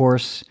Music, of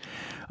course,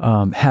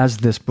 has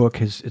this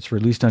book. It's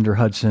released under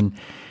Hudson,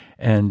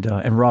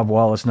 and Rob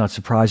Wallace. Not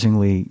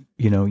surprisingly,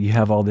 you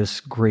have all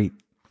this great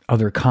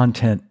other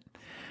content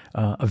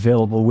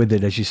available with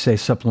it, as you say,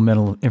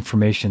 supplemental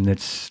information.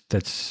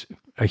 That's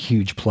a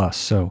huge plus.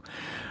 So,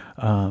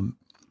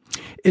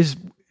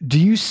 do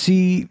you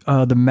see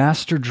the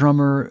Master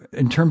Drummer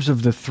in terms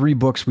of the three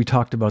books we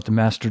talked about, the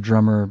Master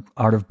Drummer,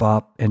 Art of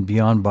Bop, and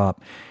Beyond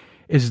Bop?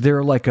 Is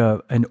there like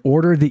an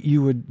order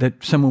that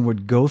someone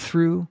would go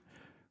through,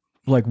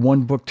 like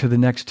one book to the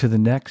next?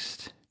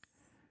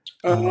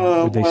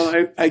 Well,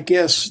 I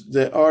guess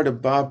the Art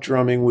of Bop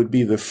Drumming would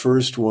be the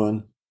first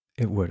one.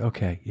 It would.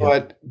 Okay.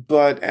 Yeah.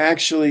 But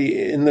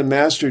actually, in the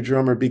Master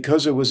Drummer,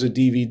 because it was a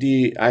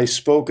DVD, I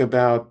spoke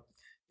about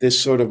this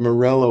sort of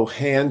Morello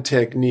hand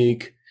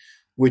technique,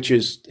 which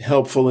is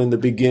helpful in the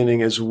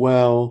beginning as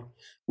well,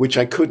 which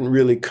I couldn't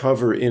really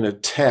cover in a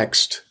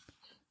text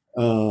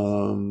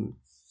in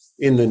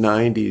the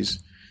 90s.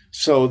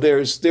 So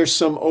there's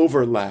some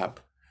overlap,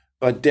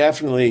 but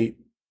definitely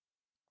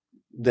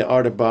the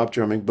Art of Bop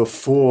Drumming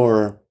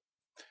before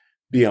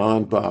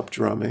Beyond Bop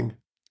Drumming.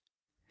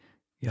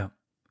 Yeah.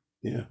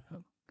 Yeah.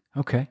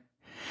 Okay.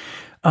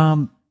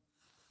 And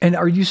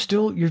are you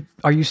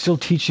still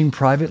teaching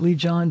privately,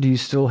 John? Do you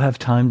still have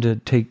time to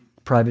take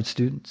private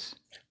students?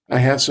 I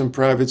have some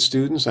private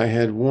students. I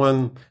had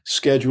one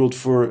scheduled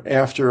for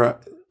after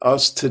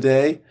us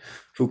today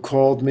who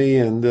called me,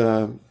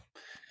 and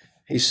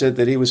he said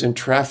that he was in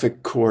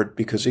traffic court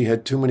because he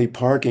had too many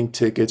parking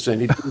tickets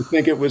and he didn't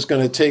think it was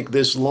going to take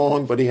this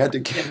long, but he had to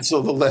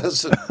cancel the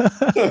lesson.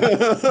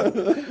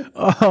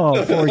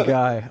 Oh, poor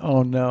guy.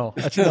 Oh no,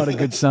 that's not a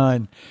good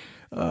sign.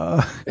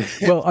 Well,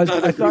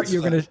 I thought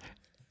you were going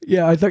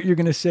to, I thought you were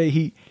going to say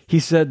he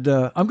said,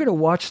 I'm going to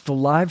watch the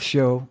live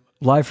show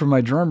live from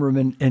my drum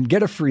room and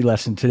get a free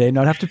lesson today and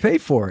not have to pay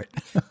for it.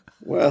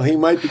 Well, he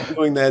might be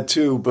doing that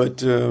too,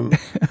 but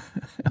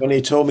when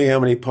he told me how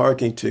many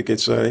parking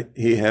tickets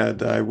he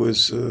had, I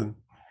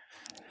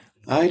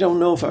don't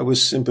know if I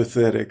was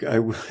sympathetic.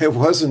 It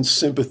wasn't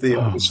sympathy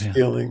I was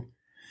feeling.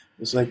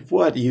 It's like,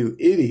 what, you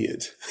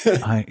idiot.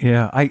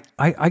 I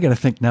got to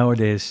think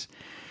nowadays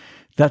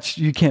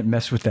you can't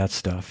mess with that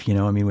stuff.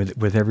 I mean,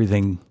 with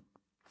everything,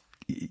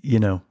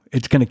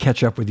 it's going to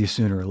catch up with you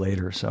sooner or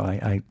later. So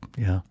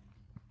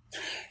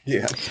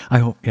Yeah. I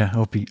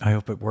hope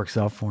it works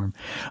out for him.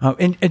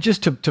 And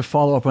just to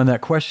follow up on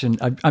that question,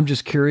 I'm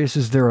just curious,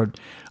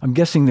 I'm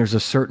guessing there's a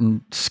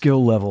certain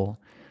skill level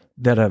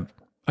that a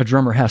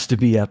drummer has to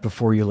be at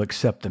before you'll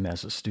accept them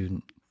as a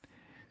student.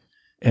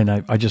 And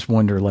I just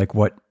wonder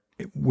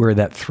where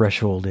that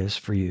threshold is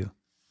for you.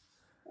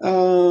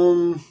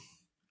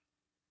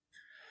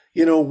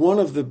 One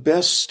of the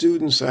best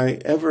students I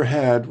ever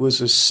had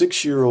was a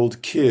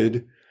 6-year-old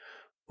kid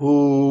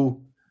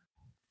who,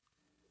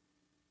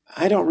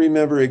 I don't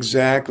remember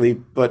exactly,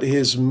 but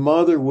his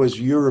mother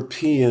was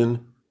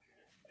European,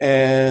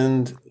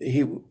 and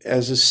he,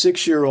 as a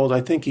 6-year-old,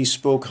 I think he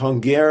spoke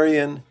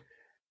Hungarian,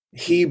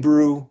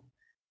 Hebrew,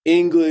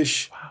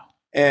 English,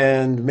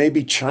 and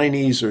maybe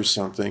Chinese or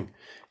something.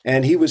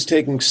 And he was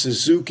taking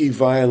Suzuki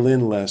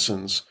violin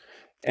lessons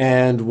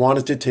and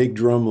wanted to take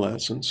drum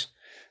lessons.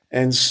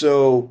 And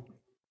so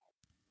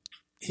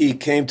he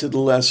came to the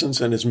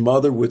lessons, and his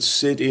mother would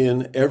sit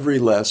in every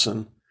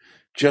lesson,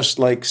 just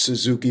like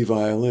Suzuki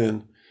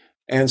violin.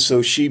 And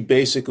so she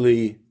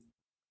basically,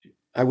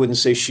 I wouldn't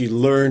say she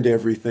learned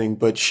everything,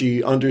 but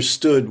she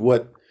understood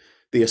what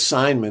the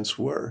assignments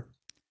were.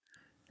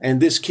 And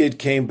this kid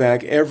came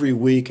back every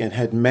week and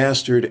had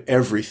mastered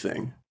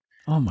everything.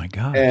 Oh my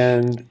gosh.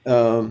 And,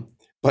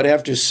 but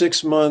after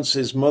 6 months,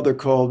 his mother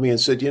called me and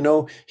said,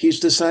 he's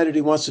decided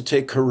he wants to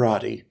take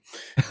karate.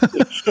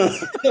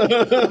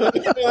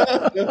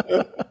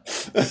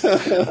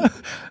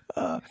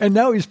 And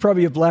now he's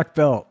probably a black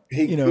belt.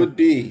 He could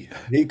be.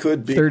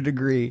 3rd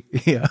degree.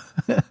 Yeah.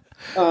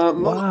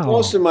 Wow.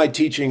 Most of my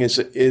teaching is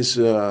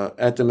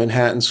at the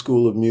Manhattan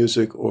School of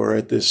Music or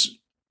at this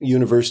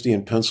university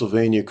in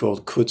Pennsylvania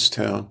called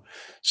Kutztown.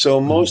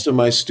 So most of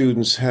my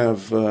students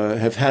have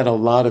had a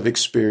lot of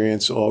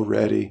experience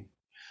already.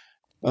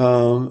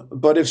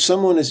 But if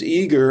someone is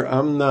eager,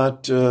 I'm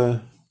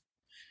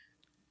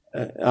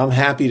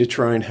happy to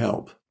try and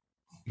help.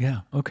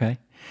 Yeah. Okay.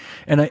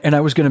 And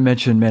I was going to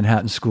mention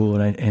Manhattan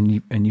School,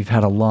 and you've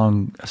had a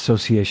long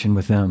association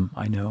with them,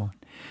 I know.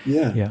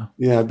 Yeah.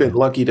 I've been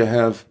lucky to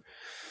have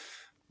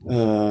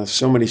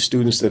so many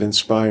students that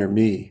inspire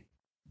me,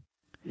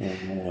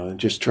 and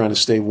just trying to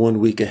stay 1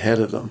 week ahead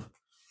of them.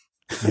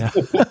 Yeah.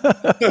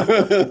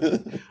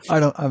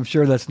 I'm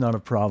sure that's not a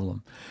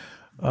problem.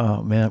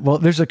 Oh man. Well,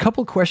 there's a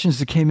couple questions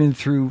that came in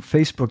through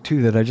Facebook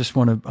too that I just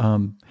want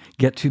to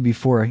get to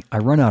before I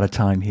run out of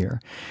time here.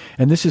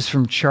 And this is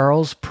from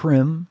Charles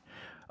Prim.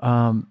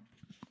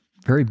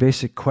 Very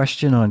basic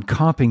question on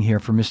comping here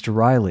for Mr.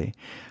 Riley.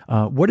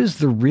 What is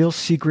the real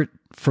secret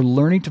for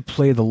learning to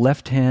play the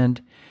left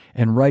hand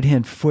and right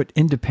hand foot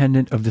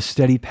independent of the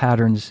steady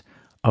patterns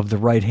of the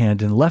right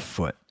hand and left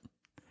foot?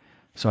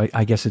 So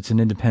I guess it's an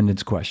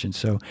independence question.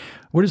 So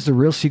what is the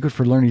real secret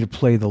for learning to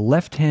play the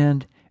left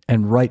hand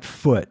and right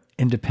foot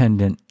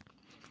independent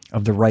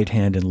of the right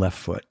hand and left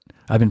foot?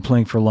 I've been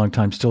playing for a long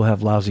time, still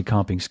have lousy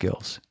comping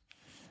skills.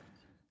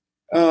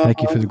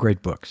 Thank you for the Um,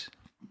 great books.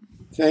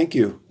 Thank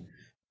you.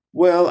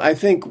 Well, I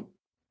think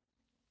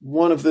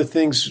one of the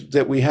things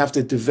that we have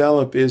to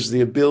develop is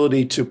the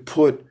ability to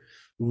put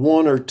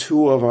one or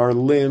two of our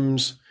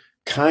limbs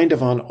kind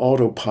of on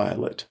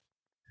autopilot.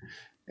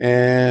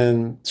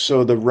 And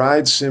so the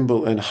ride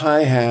cymbal and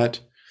hi-hat,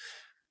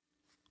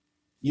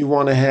 you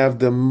want to have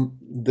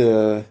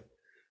the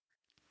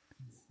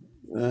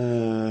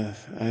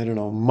I don't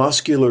know,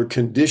 muscular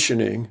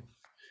conditioning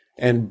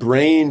and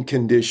brain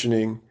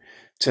conditioning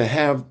to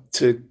have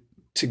to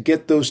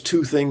get those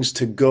two things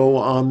to go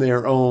on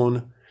their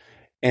own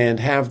and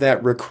have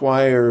that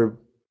require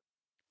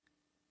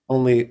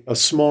only a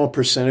small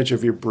percentage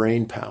of your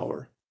brain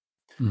power.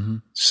 Mm-hmm.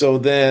 So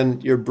then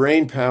your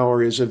brain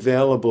power is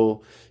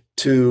available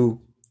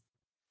to,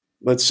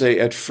 let's say,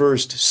 at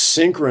first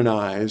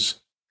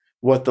synchronize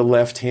what the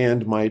left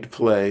hand might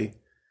play,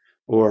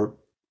 or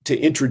to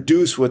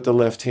introduce what the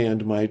left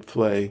hand might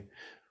play,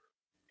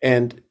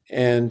 and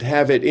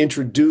have it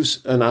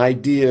introduce an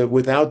idea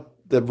without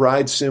the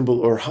ride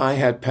cymbal or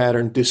hi-hat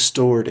pattern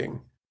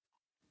distorting.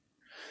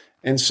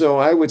 And so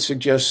I would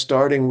suggest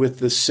starting with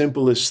the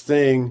simplest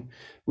thing,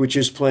 which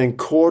is playing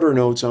quarter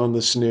notes on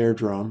the snare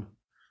drum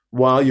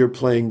while you're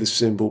playing the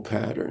cymbal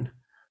pattern.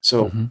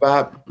 So Mm-hmm.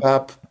 bop,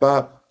 bop,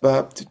 bop,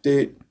 bop,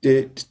 dit,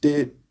 dit,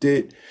 dit,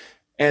 dit.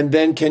 And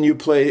then can you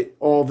play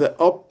all the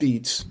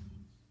upbeats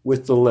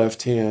with the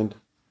left hand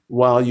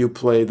while you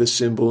play the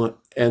cymbal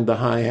and the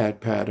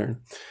hi-hat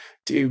pattern?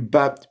 Do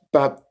bop,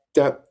 bop,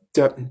 dap,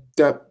 dap,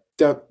 dap,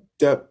 dap,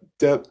 dap,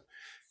 dap.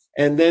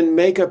 And then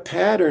make a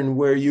pattern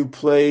where you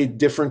play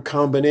different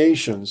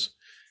combinations.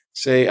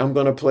 Say, I'm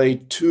going to play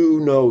two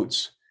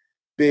notes.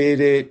 Bid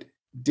it,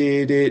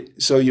 did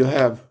it. So you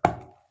have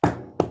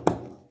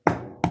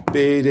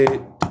bid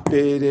it,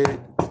 bid it,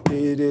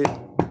 did it,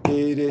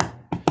 did it.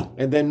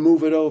 And then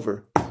move it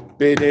over.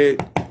 Bid it,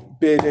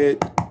 did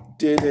it,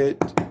 did it,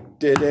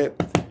 bid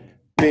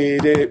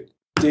it,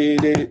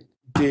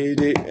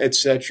 did it,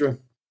 etc.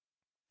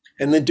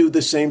 And then do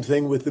the same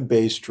thing with the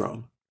bass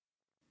drum.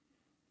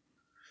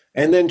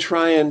 And then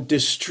try and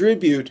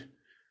distribute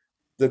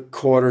the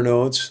quarter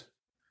notes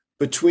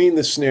between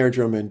the snare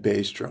drum and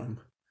bass drum.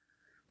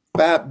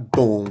 Bap,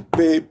 boom,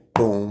 beep,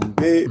 boom,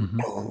 beep,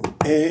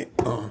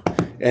 boom,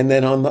 and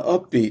then on the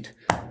upbeat,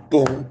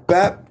 boom,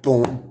 bap,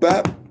 boom,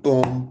 bap,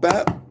 boom,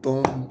 bap,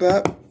 boom,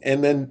 bap.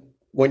 And then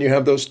when you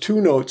have those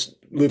two notes,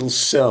 little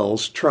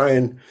cells, try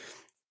and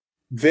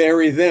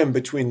vary them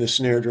between the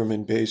snare drum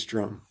and bass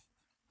drum.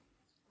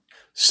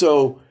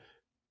 So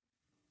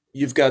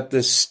you've got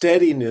the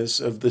steadiness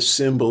of the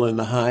cymbal and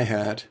the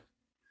hi-hat,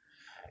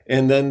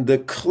 and then the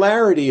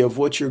clarity of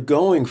what you're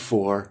going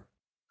for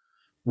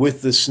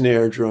with the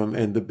snare drum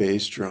and the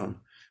bass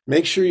drum.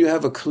 Make sure you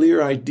have a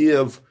clear idea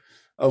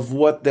of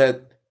what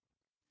that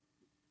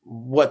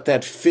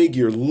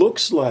figure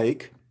looks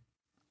like.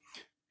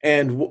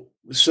 And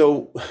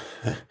so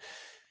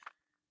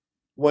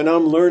when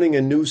I'm learning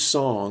a new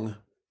song,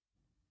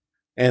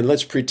 and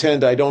let's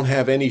pretend I don't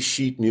have any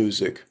sheet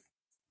music,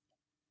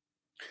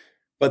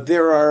 but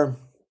there are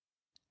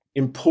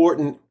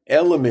important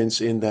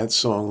elements in that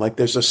song, like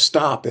there's a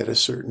stop at a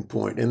certain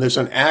point and there's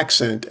an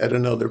accent at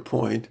another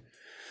point.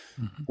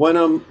 Mm-hmm.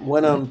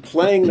 When I'm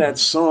playing that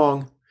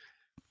song,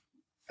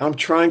 I'm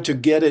trying to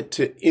get it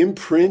to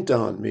imprint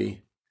on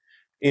me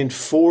in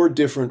 4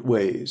 different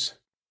ways.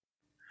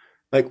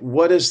 Like,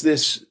 what is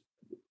this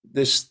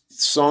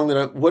song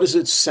what does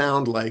it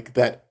sound like,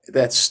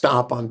 that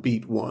stop on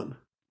beat 1?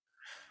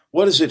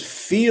 What does it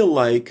feel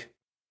like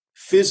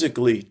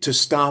physically to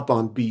stop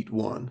on beat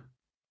 1?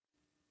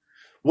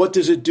 What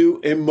does it do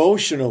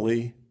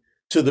emotionally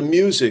to the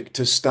music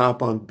to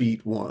stop on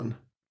beat 1?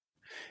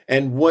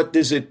 And what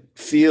does it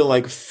feel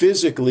like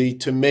physically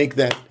to make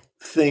that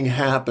thing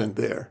happen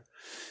there?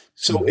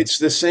 So mm-hmm. It's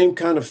the same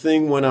kind of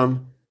thing when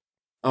I'm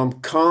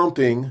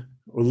comping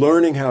or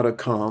learning how to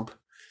comp.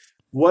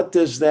 What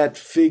does that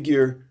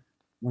figure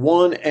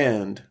 1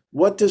 and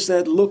what does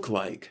that look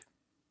like?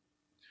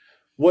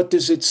 What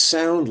does it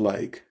sound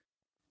like?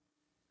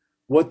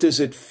 What does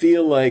it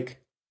feel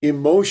like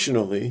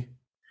emotionally?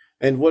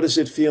 And what does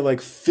it feel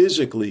like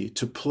physically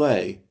to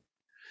play?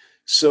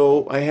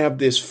 So I have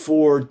this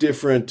 4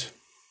 different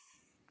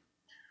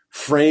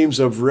frames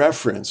of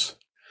reference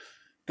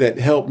that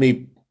help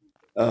me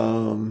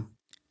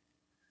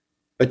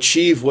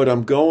achieve what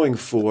I'm going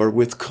for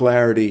with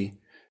clarity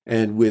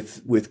and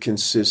with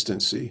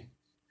consistency.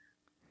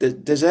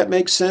 Does that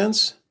make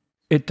sense?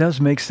 It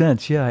does make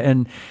sense, yeah.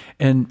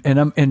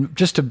 And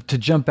just to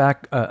jump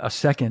back a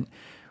second,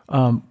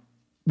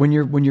 when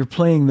you're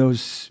playing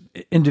those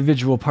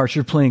individual parts,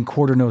 you're playing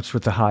quarter notes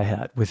with the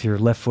hi-hat, with your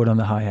left foot on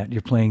the hi-hat.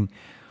 You're playing.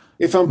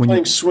 If I'm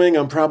playing swing,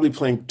 I'm probably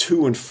playing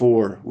 2 and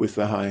 4 with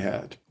the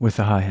hi-hat. With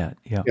the hi-hat,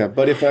 yeah. Yeah,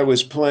 but if I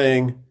was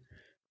playing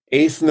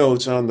eighth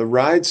notes on the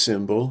ride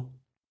cymbal,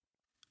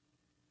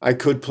 I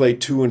could play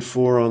 2 and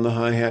 4 on the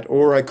hi-hat,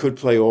 or I could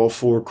play all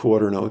 4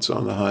 quarter notes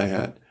on the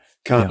hi-hat,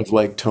 kind of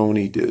like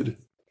Tony did.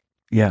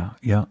 Yeah,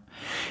 yeah.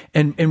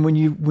 And when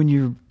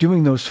you're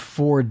doing those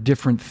 4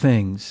 different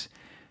things,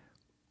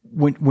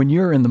 when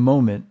you're in the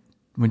moment,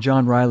 when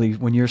John Riley,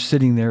 when you're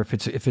sitting there, if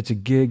it's a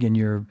gig and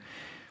you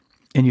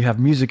have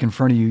music in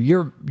front of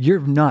you, you're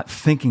not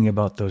thinking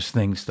about those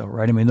things though,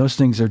 right? I mean, those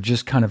things are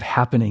just kind of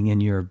happening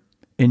in your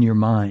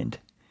mind.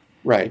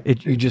 Right.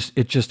 It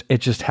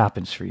just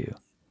happens for you.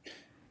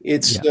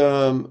 It's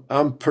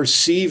I'm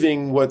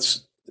perceiving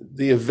what's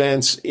the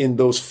events in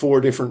those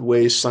 4 different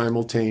ways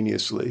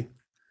simultaneously.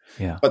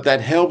 Yeah. But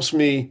that helps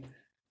me,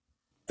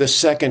 the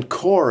second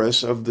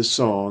chorus of the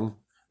song,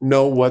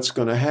 know what's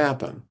going to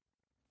happen.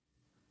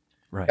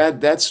 Right.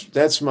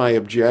 That's my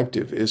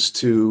objective, is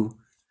to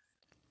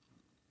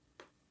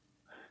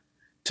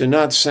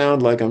not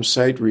sound like I'm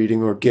sight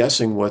reading or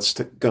guessing what's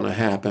going to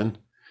happen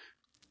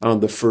on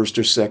the first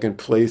or second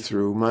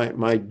playthrough.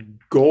 My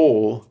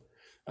goal,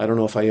 I don't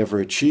know if I ever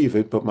achieve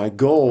it, but my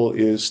goal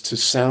is to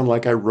sound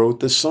like I wrote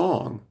the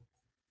song.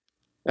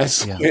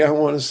 That's the way I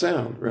want to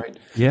sound, right?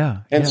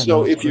 Yeah. And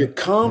so if great. you're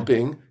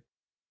comping,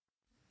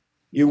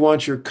 you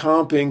want your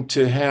comping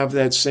to have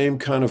that same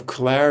kind of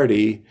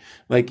clarity,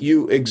 like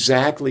you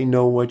exactly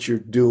know what you're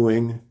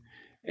doing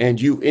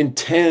and you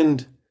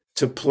intend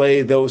to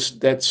play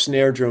that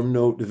snare drum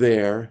note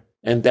there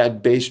and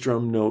that bass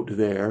drum note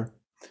there.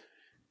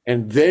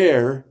 And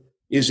there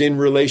is in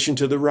relation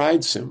to the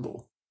ride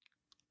cymbal.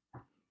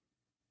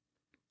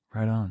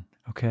 Right on.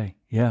 Okay.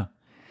 Yeah.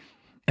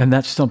 And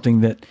that's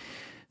something that,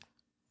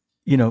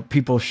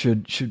 people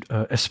should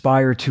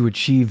aspire to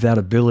achieve, that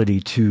ability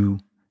to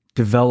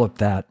develop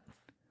that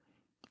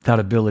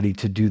ability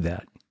to do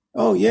that.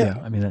 Oh yeah.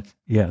 I mean,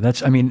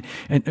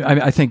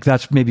 I think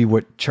that's maybe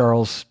what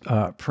Charles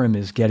Prim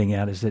is getting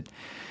at, is that,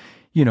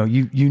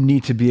 you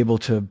need to be able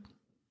to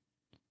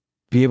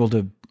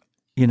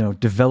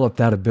develop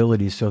that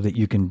ability so that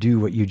you can do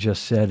what you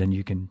just said, and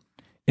you can,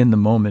 in the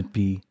moment,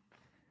 be,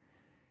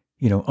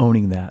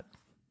 owning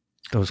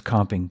those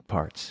comping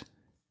parts.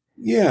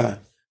 Yeah.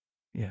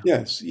 Yeah.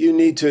 Yes. You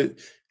need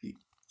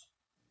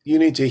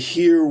to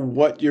hear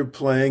what you're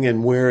playing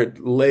and where it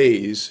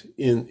lays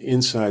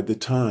inside the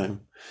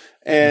time.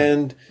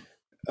 And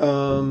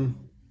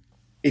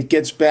it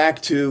gets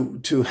back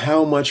to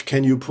how much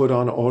can you put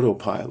on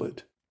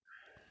autopilot.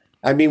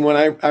 I mean, when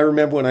I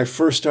remember when I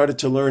first started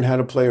to learn how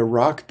to play a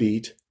rock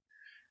beat,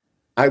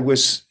 I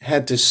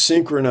had to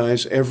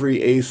synchronize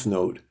every eighth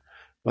note,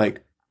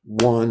 like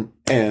 1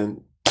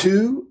 and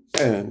 2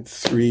 and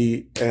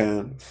 3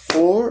 and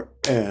 4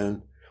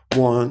 and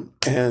 1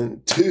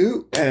 and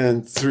 2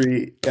 and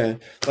 3,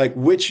 and like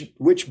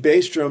which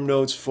bass drum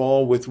notes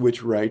fall with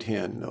which right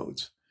hand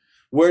notes.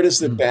 Where does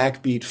the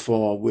backbeat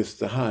fall with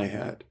the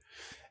hi-hat?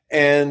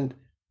 And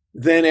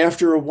then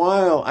after a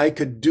while, I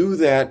could do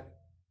that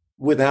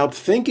without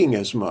thinking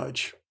as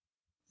much.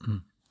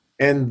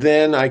 And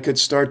then I could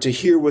start to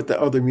hear what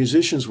the other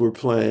musicians were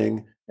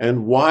playing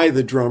and why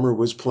the drummer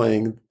was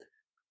playing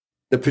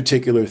the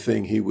particular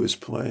thing he was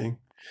playing.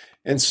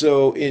 And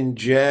so in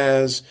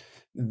jazz,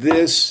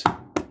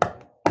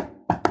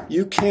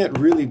 you can't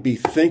really be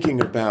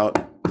thinking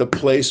about the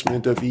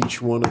placement of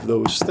each one of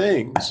those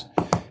things.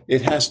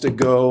 It has to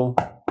go,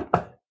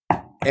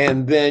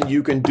 and then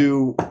you can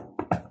do,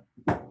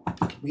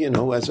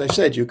 as I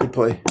said, you could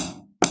play.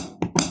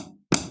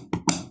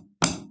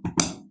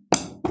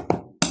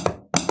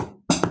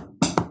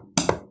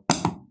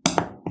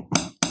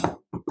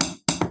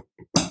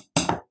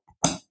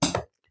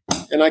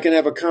 And I can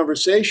have a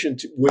conversation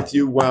with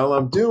you while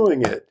I'm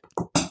doing it.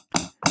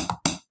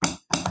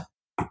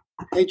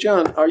 Hey,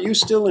 John, are you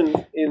still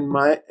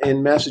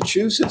in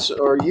Massachusetts,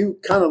 or are you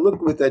kind of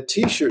looking with that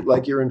T-shirt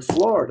like you're in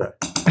Florida?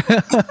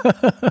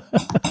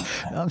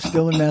 I'm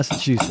still in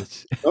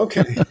Massachusetts.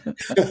 Okay.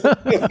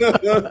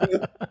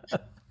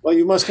 Well,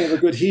 you must have a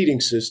good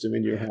heating system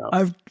in your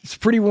house. It's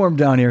pretty warm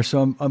down here,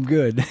 so I'm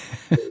good.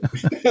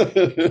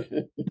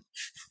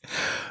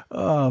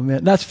 Oh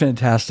man, that's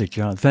fantastic,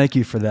 John. Thank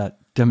you for that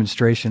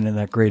demonstration and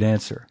that great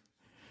answer.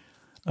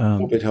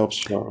 Hope it helps,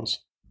 Charles.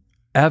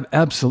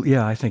 Absolutely,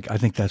 yeah. I think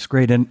that's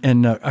great.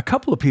 And a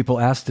couple of people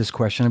asked this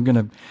question. I'm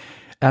going to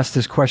ask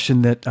this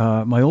question that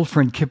my old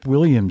friend Kip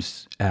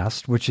Williams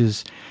asked, which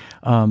is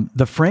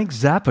the Frank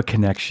Zappa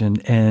connection,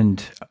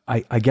 and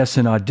I guess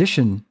an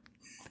audition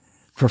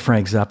for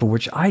Frank Zappa,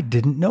 which I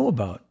didn't know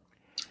about.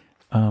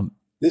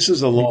 This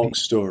is a long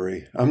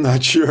story. I'm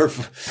not sure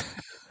if.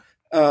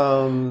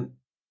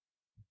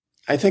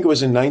 I think it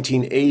was in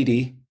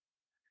 1980.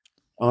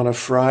 On a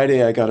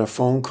Friday, I got a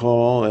phone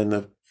call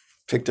and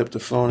picked up the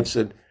phone and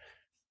said,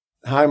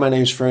 "Hi, my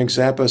name's Frank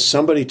Zappa.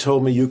 Somebody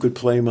told me you could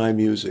play my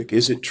music.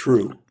 Is it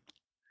true?"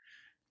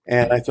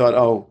 And I thought,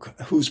 oh,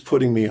 who's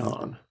putting me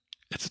on?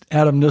 It's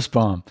Adam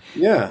Nussbaum.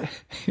 Yeah.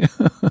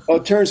 Well,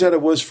 it turns out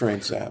it was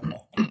Frank Zappa.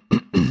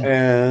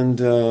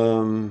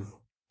 And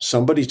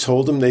somebody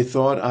told him they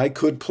thought I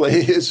could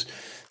play his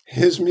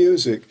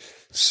music.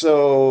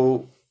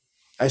 So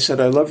I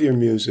said, "I love your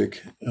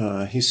music."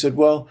 He said,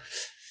 "Well,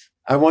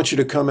 I want you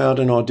to come out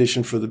and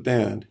audition for the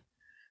band."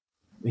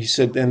 He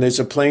said, "And there's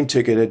a plane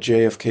ticket at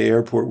JFK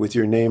Airport with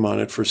your name on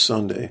it for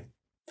Sunday.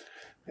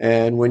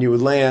 And when you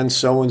land,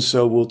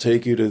 so-and-so will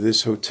take you to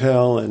this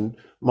hotel. And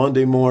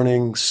Monday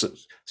morning,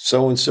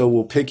 so-and-so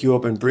will pick you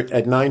up and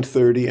at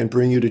 9:30 and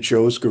bring you to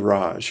Joe's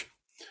garage.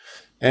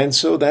 And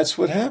so that's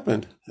what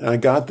happened. I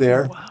got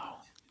there, Wow.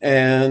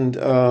 and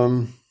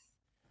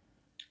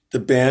the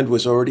band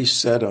was already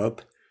set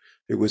up.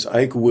 It was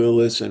Ike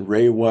Willis and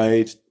Ray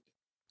White,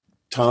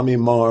 Tommy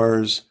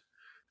Mars,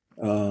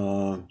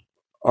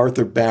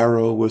 Arthur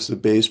Barrow was the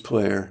bass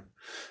player.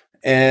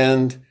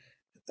 And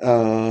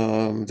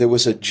there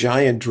was a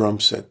giant drum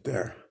set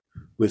there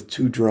with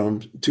two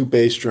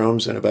bass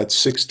drums, and about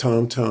 6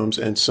 tom-toms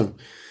and some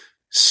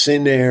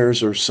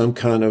Sinaires or some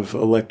kind of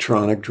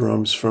electronic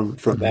drums from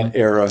that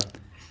era.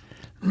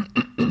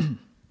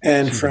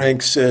 And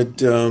Frank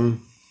said,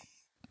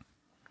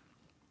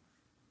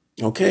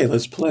 okay,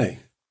 let's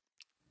play.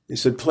 He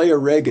said, play a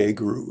reggae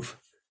groove.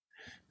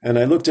 And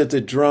I looked at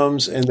the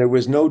drums, and there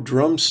was no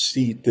drum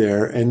seat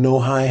there and no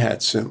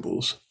hi-hat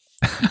cymbals.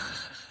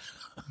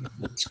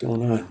 What's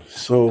going on?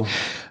 So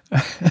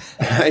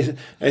I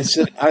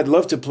said, I'd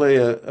love to play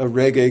a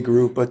reggae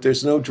groove, but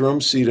there's no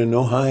drum seat and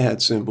no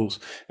hi-hat cymbals.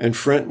 And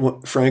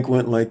Frank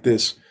went like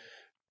this: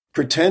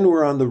 pretend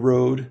we're on the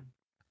road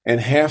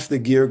and half the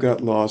gear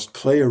got lost,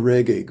 play a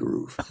reggae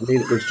groove. I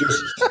mean, it was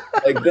just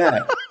like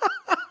that.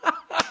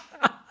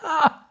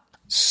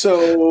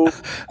 So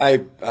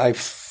I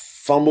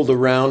fumbled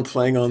around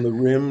playing on the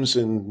rims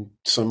and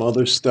some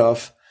other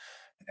stuff.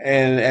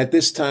 And at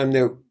this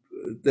time,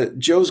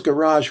 Joe's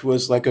garage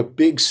was like a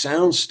big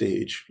sound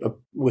stage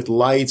with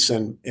lights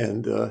and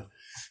a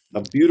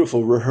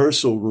beautiful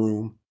rehearsal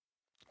room.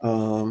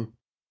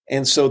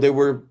 And so there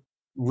were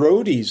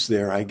roadies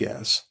there, I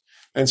guess.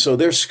 And so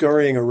they're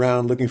scurrying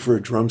around looking for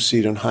a drum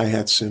seat and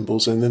hi-hat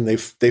cymbals, and then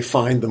they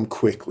find them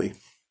quickly.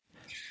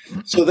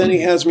 So then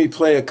he has me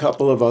play a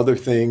couple of other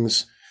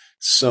things.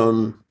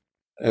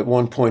 At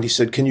one point he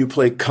said, can you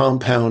play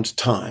compound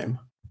time?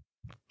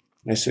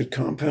 And I said,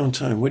 compound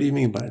time? What do you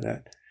mean by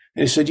that?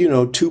 And he said,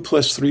 2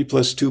 plus 3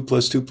 plus 2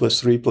 plus 2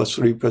 plus 3 plus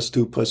 3 plus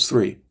 2 plus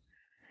 3.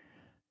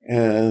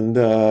 And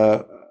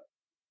I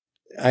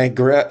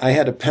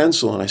had a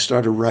pencil and I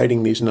started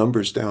writing these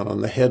numbers down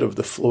on the head of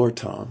the floor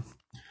tom.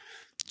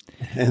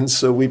 And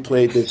so we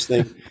played this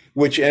thing,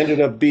 which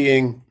ended up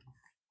being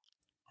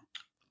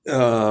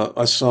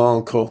a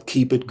song called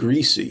Keep It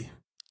Greasy.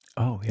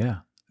 Oh, yeah.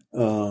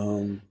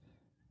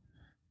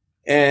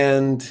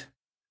 And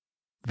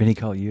Vinnie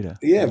Colaiuta.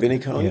 Yeah, Vinnie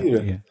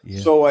Colaiuta.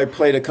 Yeah. So I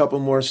played a couple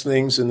more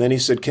things, and then he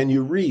said, can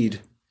you read?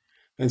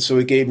 And so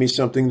he gave me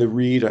something to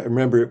read. I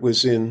remember it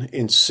was in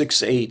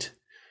 6/8,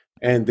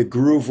 and the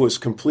groove was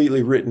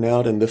completely written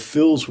out, and the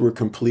fills were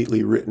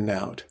completely written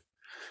out.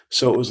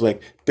 So it was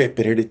like, and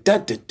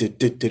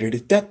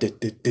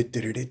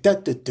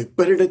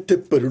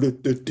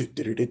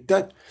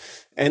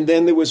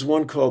then there was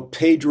one called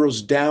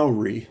Pedro's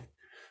Dowry,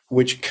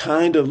 which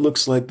kind of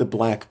looks like the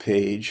Black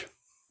Page.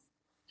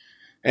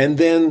 And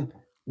then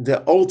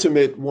the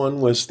ultimate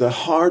one was the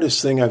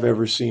hardest thing I've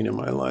ever seen in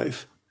my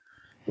life,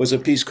 was a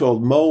piece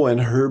called Mo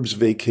and Herb's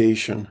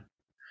Vacation,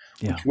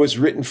 which was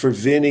written for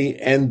Vinny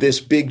and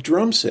this big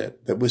drum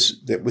set that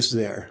was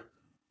there.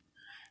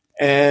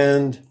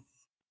 And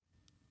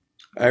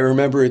I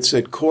remember it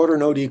said quarter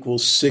note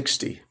equals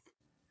 60.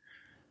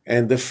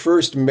 And the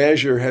first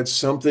measure had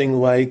something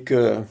like,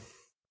 I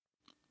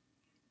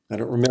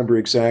don't remember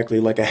exactly,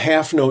 like a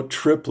half note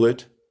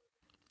triplet.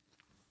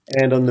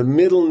 And on the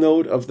middle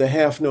note of the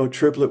half note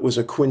triplet was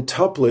a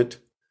quintuplet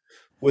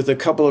with a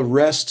couple of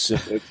rests in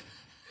it.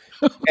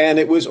 And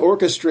it was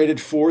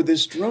orchestrated for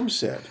this drum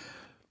set.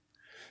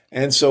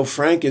 And so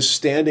Frank is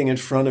standing in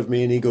front of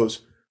me and he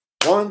goes,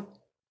 1,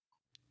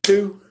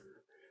 2,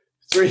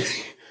 3,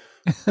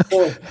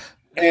 4.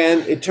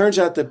 And it turns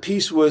out the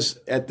piece was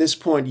at this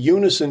point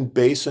unison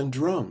bass and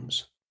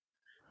drums.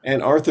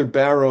 And Arthur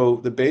Barrow,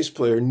 the bass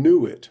player,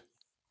 knew it.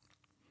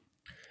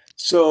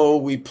 So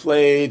we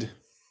played,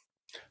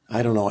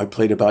 I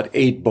played about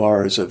 8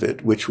 bars of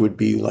it, which would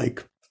be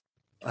like,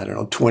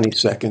 20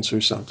 seconds or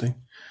something.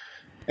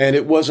 And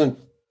it wasn't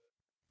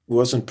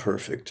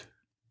perfect.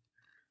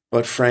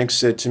 But Frank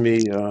said to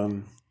me,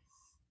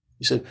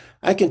 he said,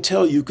 I can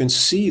tell you can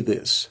see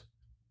this.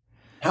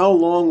 How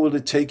long will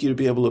it take you to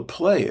be able to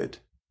play it?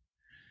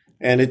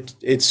 And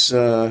it's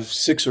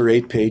 6 or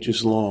 8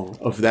 pages long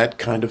of that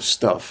kind of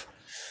stuff.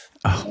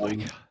 Oh, my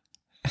God.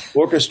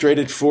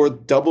 Orchestrated for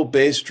double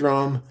bass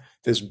drum,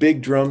 this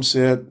big drum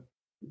set.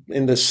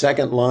 In the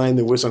second line,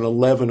 there was an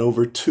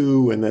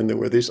 11/2, and then there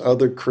were these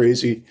other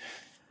crazy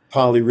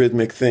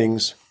polyrhythmic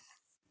things.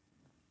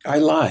 I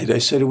lied. I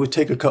said it would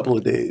take a couple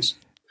of days.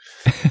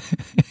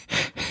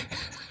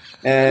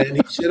 And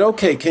he said,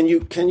 okay, can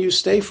you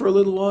stay for a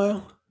little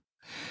while?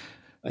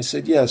 I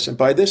said, yes. And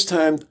by this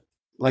time,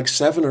 like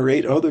 7 or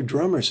 8 other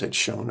drummers had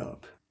shown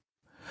up.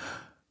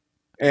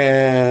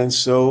 And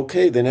so,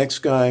 okay, the next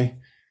guy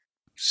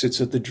sits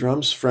at the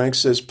drums. Frank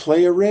says,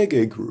 play a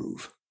reggae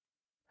groove.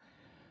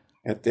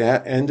 At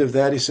the end of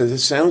that, he says, it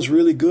sounds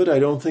really good. I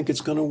don't think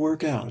it's going to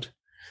work out.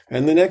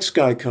 And the next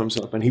guy comes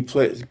up and he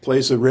plays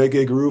a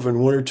reggae groove and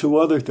 1 or 2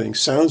 other things.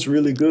 Sounds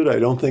really good. I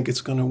don't think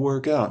it's going to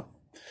work out.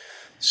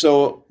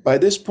 So by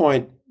this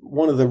point,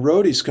 one of the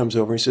roadies comes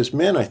over and he says,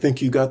 "Man, I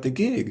think you got the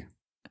gig."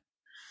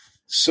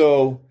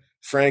 So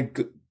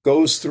Frank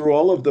goes through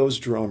all of those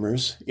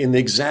drummers in the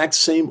exact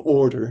same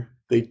order.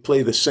 They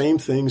play the same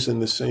things in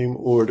the same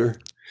order.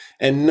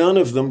 And none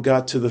of them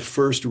got to the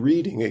first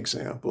reading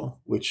example,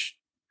 which.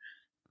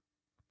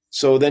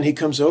 So then he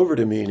comes over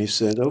to me and he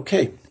said,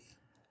 "Okay,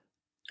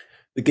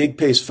 the gig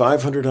pays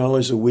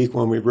 $500 a week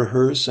when we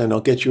rehearse, and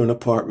I'll get you an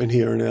apartment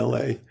here in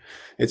LA.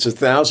 It's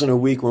 $1,000 a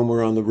week when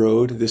we're on the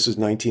road." This is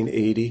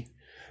 1980.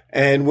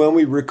 "And when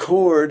we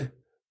record,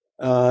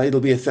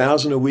 it'll be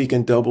 $1,000 a week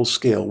in double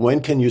scale.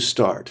 When can you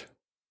start?"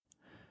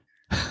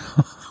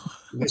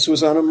 This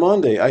was on a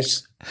Monday.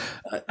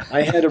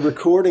 I had a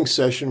recording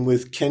session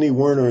with Kenny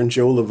Werner and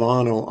Joe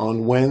Lovano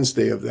on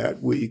Wednesday of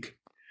that week.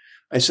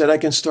 I said, "I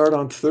can start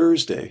on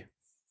Thursday."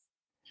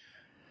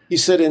 He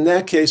said, "In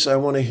that case, I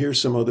want to hear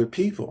some other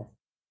people.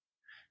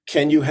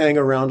 Can you hang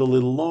around a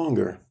little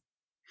longer?"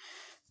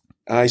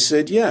 I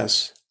said,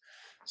 "Yes."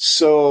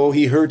 So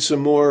he heard some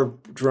more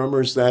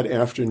drummers that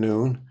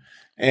afternoon.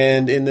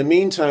 And in the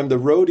meantime, the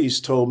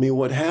roadies told me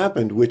what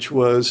happened, which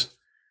was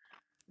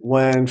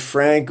when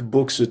Frank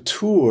books a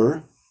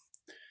tour,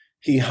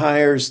 he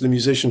hires the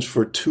musicians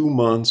for 2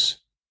 months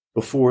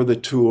before the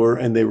tour,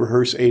 and they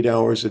rehearse 8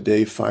 hours a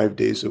day, 5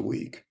 days a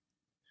week.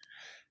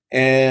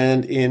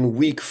 And in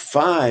week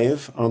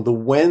 5, on the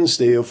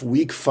Wednesday of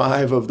week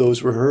 5 of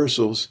those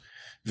rehearsals,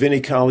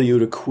 Vinnie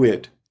Colaiuta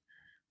quit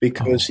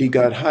because he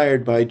got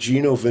hired by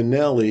Gino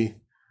Vanelli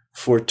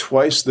for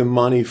twice the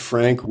money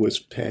Frank was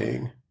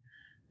paying.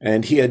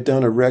 And he had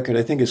done a record,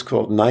 I think it's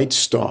called Night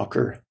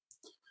Stalker,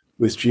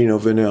 with Gino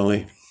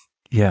Vanelli.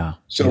 Yeah.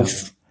 So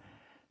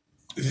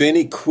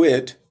Vinny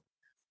quit.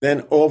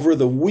 Then over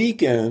the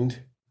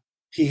weekend,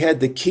 he had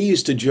the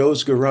keys to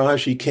Joe's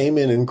garage. He came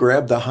in and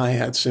grabbed the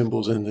hi-hat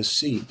cymbals and the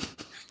seat.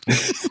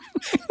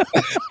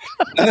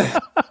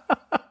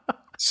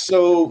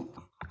 So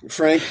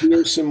Frank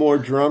hears some more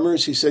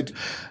drummers. He said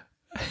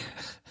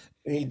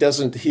he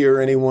doesn't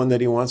hear anyone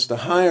that he wants to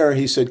hire.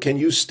 He said, "Can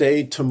you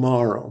stay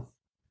tomorrow?"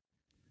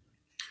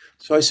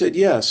 So I said,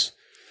 "Yes."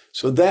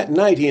 So that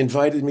night he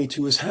invited me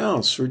to his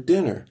house for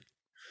dinner.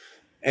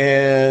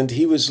 And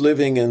he was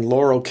living in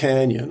Laurel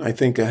Canyon, I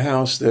think a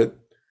house that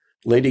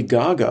Lady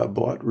Gaga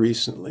bought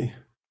recently.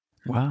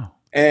 Wow.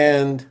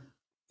 And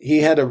he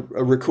had a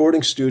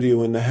recording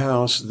studio in the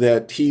house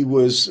that he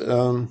was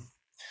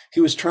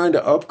trying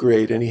to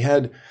upgrade, and he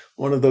had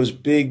one of those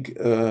big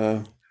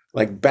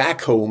like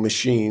backhoe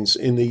machines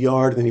in the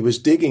yard, and he was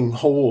digging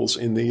holes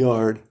in the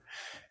yard.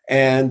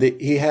 And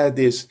he had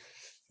these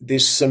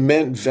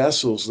cement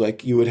vessels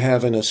like you would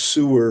have in a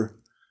sewer,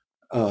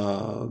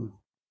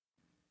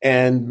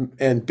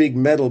 and big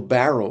metal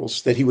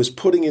barrels that he was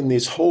putting in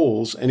these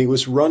holes, and he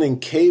was running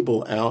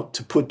cable out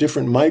to put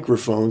different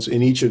microphones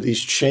in each of these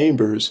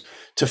chambers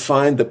to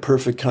find the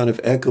perfect kind of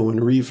echo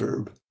and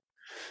reverb.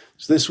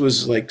 So this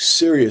was like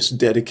serious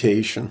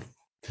dedication.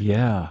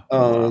 Yeah.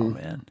 Oh,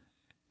 man.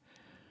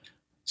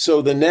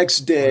 So the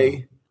next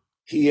day,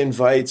 he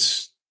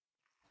invites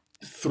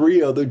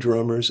 3 other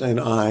drummers and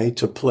I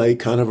to play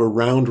kind of a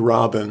round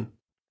robin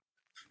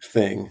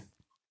thing.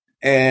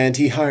 And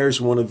he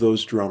hires one of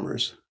those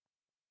drummers.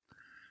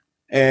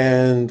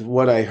 And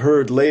what I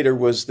heard later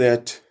was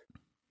that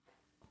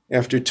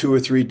after 2 or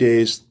 3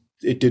 days,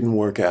 it didn't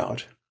work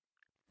out.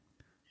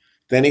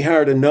 Then he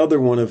hired another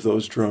one of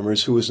those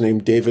drummers who was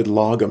named David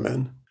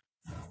Loggeman,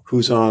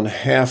 who's on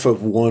half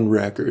of one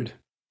record.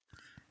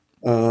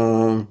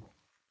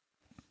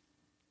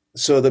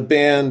 So the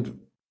band,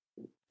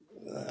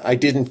 I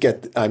didn't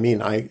get, I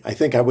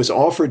think I was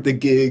offered the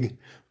gig,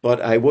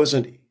 but I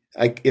wasn't,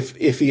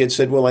 if he had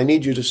said, "Well, I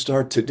need you to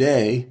start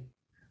today,"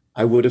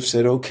 I would have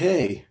said,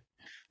 okay.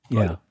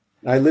 Yeah.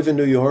 I live in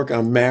New York.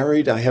 I'm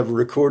married. I have a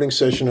recording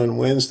session on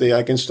Wednesday.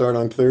 I can start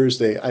on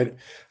Thursday.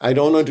 I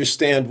don't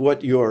understand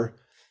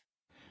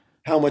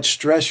how much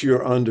stress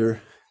you're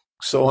under.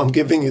 So I'm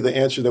giving you the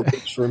answer that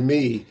works for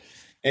me.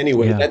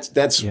 Anyway,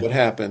 that's what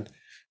happened.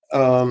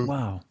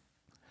 Wow.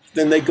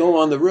 Then they go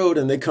on the road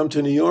and they come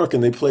to New York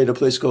and they play at a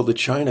place called the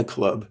China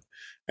Club.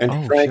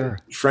 And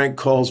Frank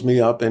calls me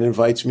up and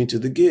invites me to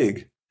the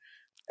gig.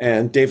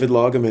 And David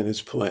Loggeman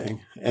is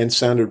playing and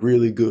sounded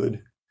really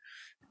good.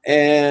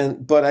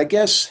 But I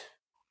guess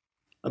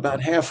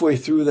about halfway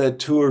through that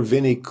tour,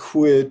 Vinny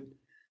quit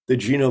the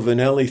Gino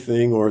Vanelli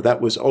thing, or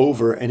that was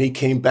over, and he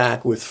came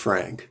back with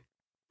Frank.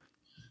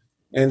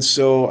 And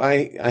so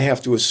I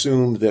have to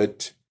assume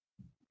that,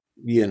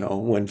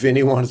 when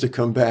Vinny wanted to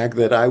come back,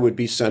 that I would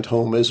be sent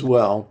home as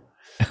well.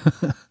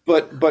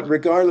 But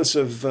regardless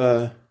of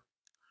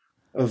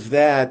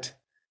that,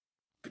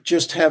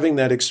 just having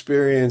that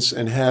experience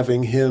and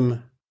having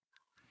him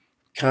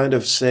kind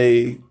of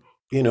say,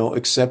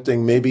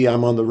 accepting maybe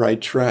I'm on the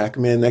right track,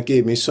 man, that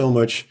gave me so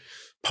much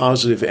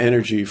positive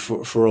energy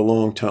for a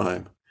long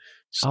time.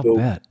 So I'll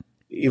bet.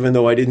 Even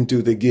though I didn't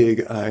do the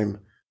gig,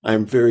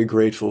 I'm very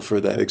grateful for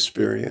that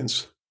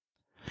experience.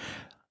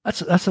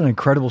 That's an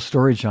incredible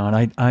story,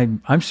 John.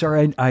 I'm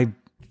sorry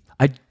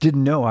I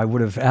didn't know. I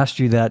would have asked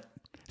you that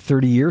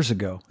 30 years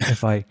ago.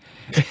 If I,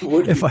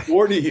 Would be if I,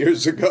 40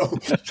 years ago.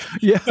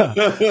 yeah.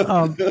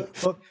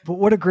 But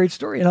what a great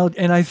story.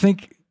 And I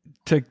think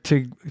to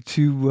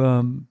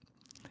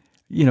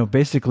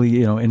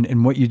basically,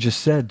 in what you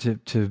just said,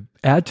 to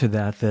add to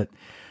that, that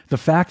the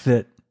fact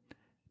that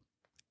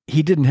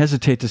he didn't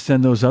hesitate to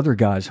send those other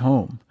guys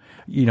home,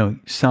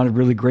 sounded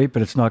really great,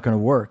 but it's not going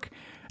to work.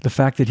 The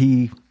fact that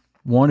he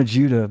wanted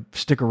you to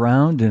stick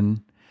around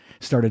and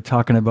started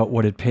talking about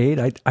what it paid,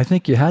 I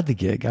think you had the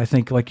gig. I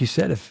think, like you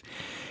said,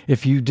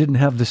 if you didn't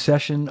have the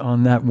session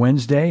on that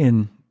Wednesday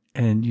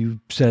and you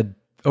said,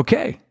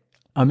 okay,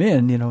 I'm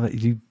in,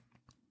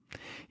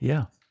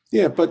 yeah.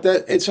 Yeah, but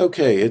it's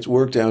okay. It's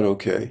worked out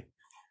okay.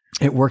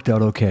 It worked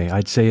out okay.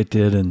 I'd say it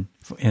did. And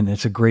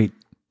it's a great,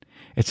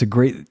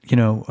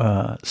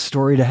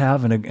 story to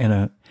have,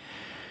 and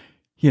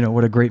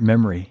what a great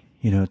memory,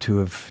 to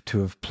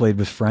have played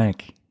with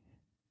Frank.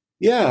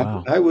 Yeah,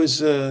 Wow. I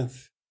was,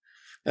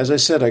 as I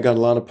said, I got a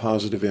lot of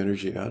positive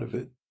energy out of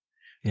it.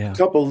 A Yeah.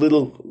 couple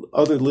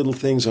other little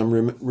things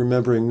I'm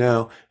remembering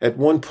now. At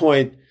one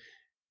point,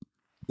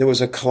 there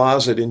was a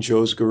closet in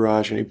Joe's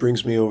garage, and he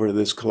brings me over to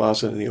this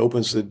closet, and he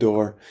opens the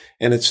door,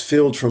 and it's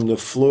filled from the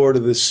floor to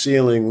the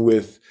ceiling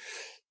with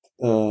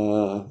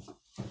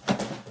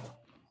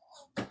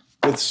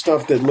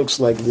stuff that looks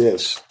like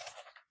this,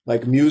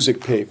 like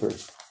music paper.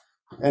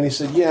 And he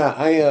said, "Yeah,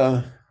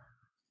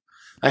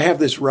 I have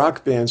this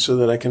rock band so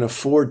that I can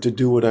afford to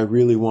do what I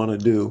really want to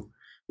do,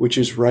 which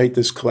is write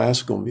this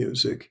classical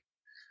music."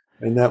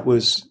 And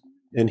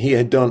he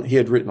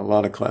had written a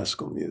lot of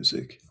classical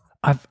music.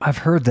 I've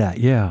heard that.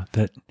 Yeah.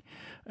 That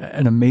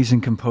an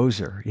amazing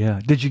composer. Yeah.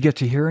 Did you get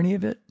to hear any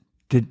of it?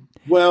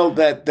 Well,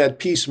 that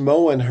piece,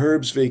 Mo and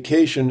Herb's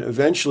Vacation,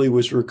 eventually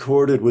was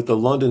recorded with the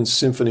London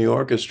Symphony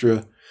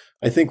Orchestra,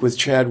 I think with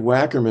Chad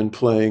Wackerman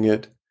playing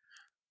it.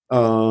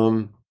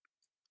 But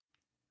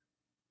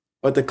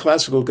the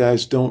classical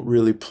guys don't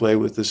really play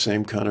with the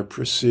same kind of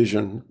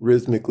precision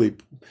rhythmically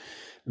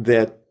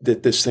that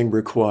this thing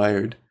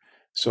required.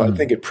 So I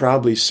think it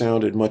probably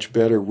sounded much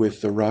better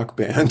with the rock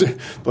band,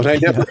 but I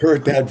never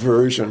heard that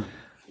version.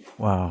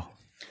 Wow.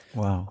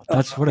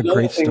 That's what a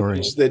Another great thing story.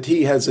 is that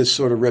he has this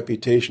sort of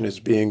reputation as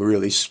being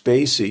really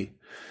spacey,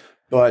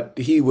 but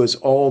he was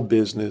all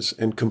business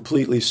and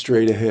completely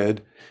straight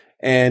ahead.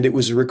 And it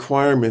was a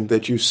requirement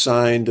that you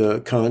signed a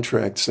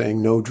contract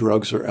saying no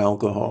drugs or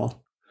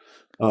alcohol.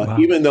 Wow.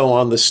 Even though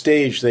on the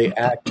stage they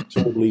act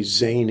totally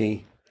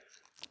zany.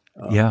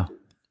 Yeah.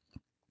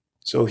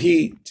 So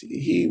he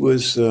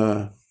was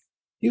a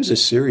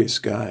serious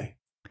guy.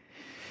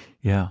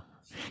 Yeah.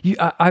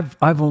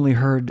 I've only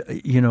heard,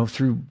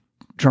 through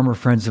drummer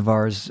friends of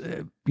ours,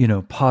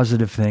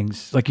 positive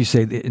things, like you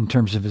say, in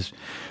terms of his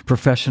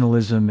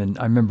professionalism. And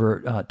I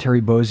remember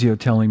Terry Bozzio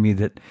telling me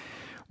that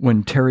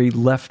when Terry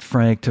left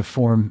Frank to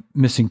form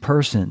Missing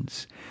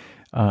Persons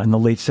in the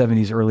late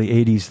 70s, early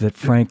 80s, that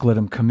Frank let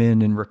him come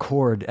in and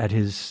record at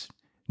his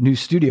new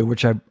studio,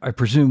 which I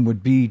presume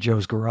would be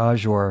Joe's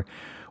garage, or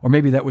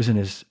maybe that was in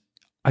his.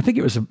 I think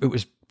it was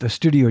the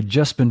studio had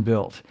just been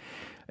built,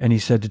 and he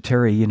said to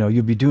Terry,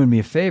 "You'll be doing me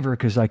a favor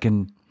because I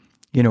can,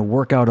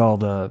 work out all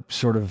the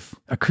sort of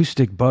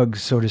acoustic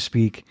bugs, so to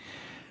speak.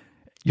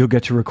 You'll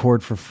get to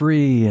record for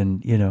free,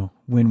 and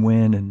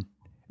win-win, and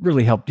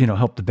really help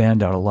the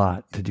band out a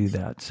lot to do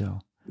that." So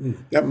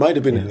that might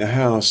have been in the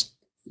house.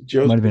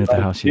 Joe's might have been at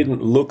the house. Yeah.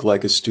 Didn't look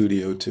like a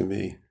studio to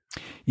me.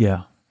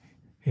 Yeah.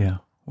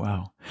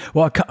 Wow.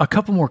 Well, a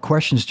couple more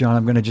questions, John.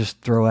 I'm going to just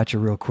throw at you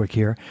real quick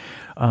here.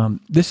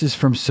 This is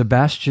from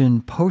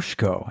Sebastian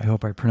Poschko. I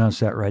hope I pronounced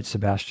that right,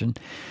 Sebastian.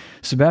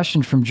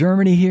 Sebastian from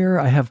Germany here.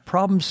 I have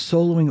problems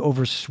soloing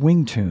over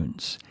swing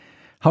tunes.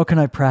 How can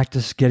I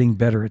practice getting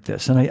better at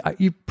this? And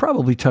you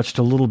probably touched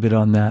a little bit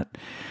on that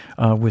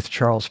with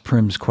Charles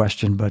Prim's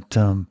question, but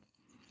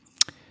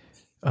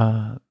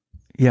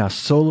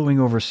soloing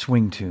over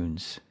swing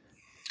tunes.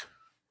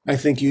 I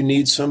think you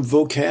need some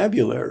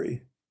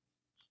vocabulary.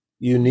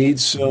 You need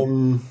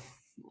some,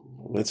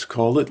 let's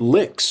call it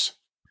licks,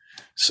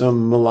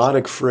 some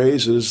melodic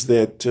phrases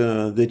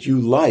that you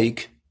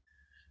like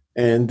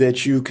and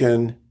that you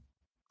can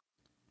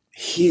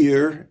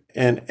hear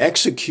and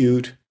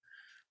execute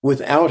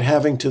without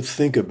having to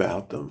think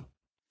about them,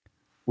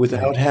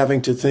 without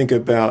having to think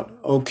about,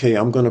 okay,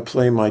 I'm going to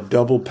play my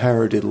double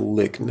paradiddle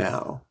lick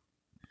now.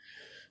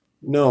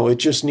 No, it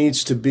just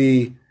needs to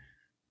be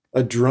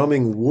a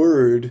drumming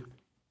word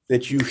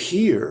that you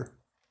hear.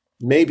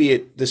 Maybe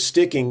the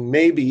sticking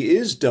maybe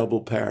is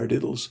double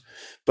paradiddles,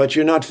 but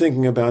you're not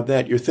thinking about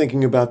that. You're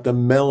thinking about the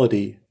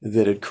melody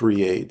that it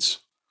creates.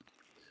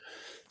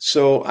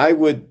 So I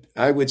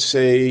would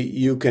say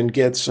you can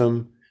get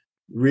some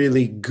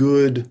really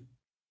good,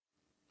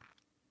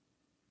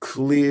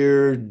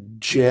 clear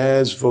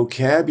jazz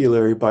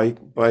vocabulary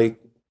by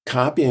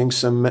copying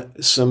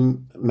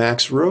some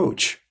Max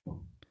Roach.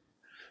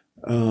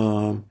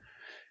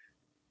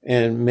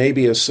 And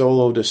maybe a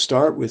solo to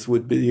start with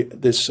would be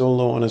this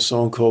solo on a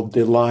song called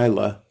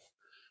Delilah,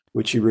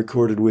 which he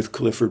recorded with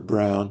Clifford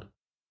Brown.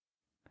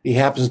 He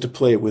happens to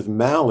play it with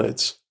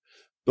mallets,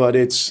 but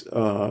it's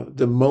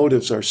the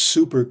motives are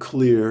super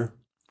clear,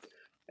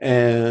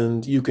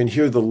 and you can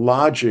hear the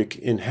logic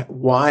in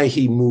why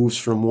he moves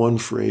from one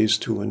phrase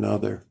to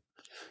another.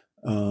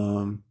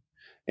 And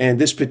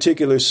this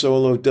particular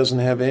solo doesn't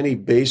have any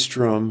bass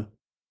drum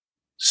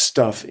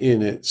stuff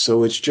in it,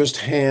 so it's just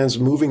hands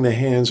moving the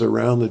hands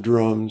around the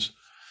drums.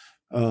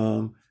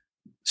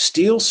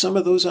 Steal some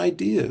of those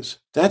ideas.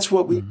 That's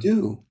what we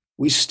do.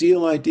 We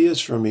steal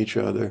ideas from each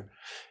other,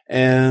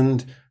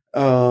 and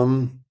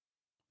then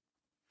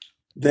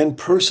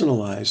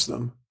personalize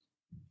them.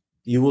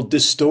 You will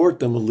distort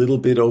them a little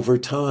bit over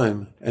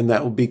time, and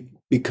that will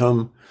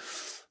become,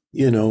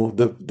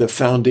 the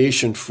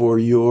foundation for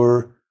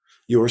your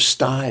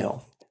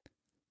style.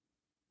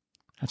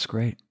 That's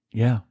great.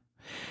 Yeah.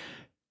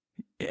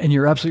 And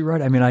you're absolutely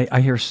right. I mean, I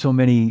hear so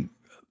many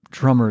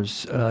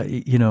drummers,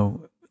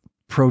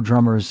 pro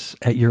drummers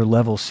at your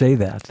level say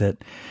that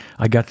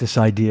I got this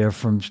idea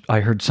from, I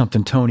heard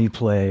something Tony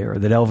play or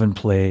that Elvin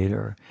played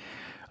or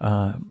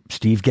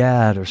Steve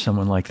Gadd or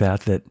someone like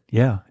that,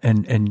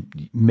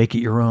 and make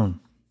it your own.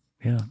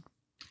 Yeah.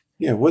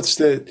 Yeah. What's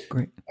the,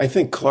 Great. I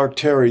think Clark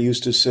Terry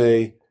used to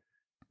say,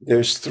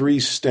 there's 3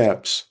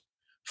 steps.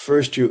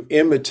 First, you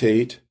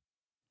imitate,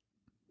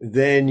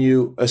 then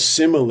you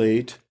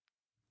assimilate,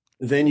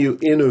 then you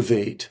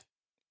innovate.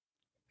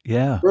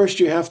 Yeah. First,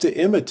 you have to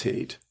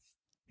imitate.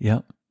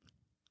 Yeah.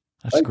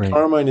 That's great.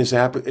 Carmine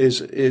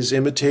is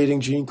imitating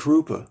Gene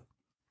Krupa.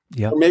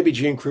 Yeah. Or maybe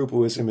Gene Krupa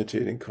was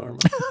imitating Carmine.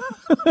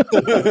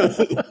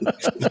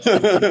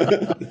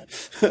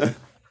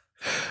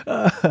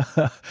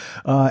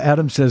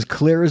 Adam says,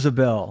 clear as a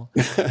bell.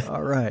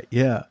 All right.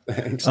 Yeah.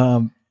 Thanks.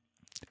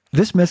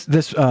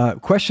 This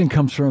question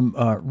comes from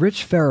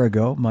Rich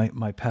Farrago,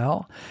 my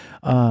pal.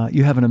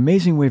 You have an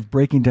amazing way of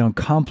breaking down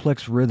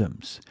complex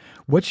rhythms.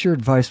 What's your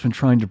advice when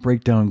trying to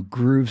break down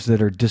grooves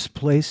that are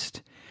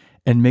displaced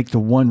and make the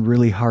one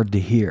really hard to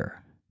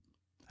hear?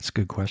 That's a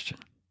good question.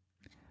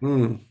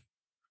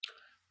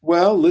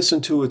 Well,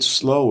 listen to it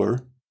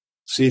slower.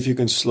 See if you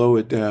can slow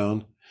it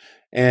down.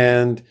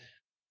 And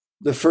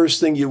the first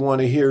thing you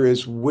want to hear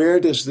is, where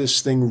does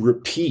this thing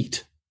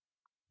repeat?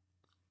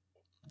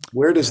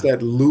 Where does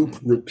that loop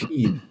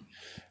repeat?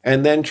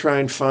 And then try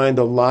and find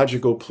a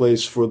logical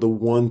place for the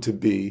one to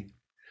be.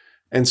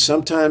 And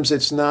sometimes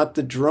it's not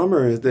the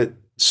drummer that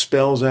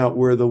spells out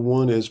where the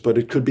one is, but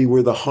it could be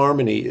where the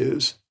harmony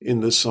is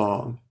in the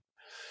song.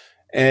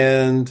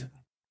 And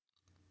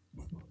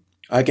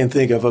I can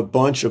think of a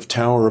bunch of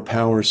Tower of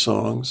Power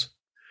songs,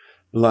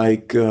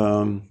 like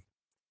the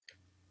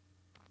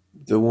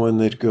one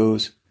that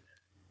goes,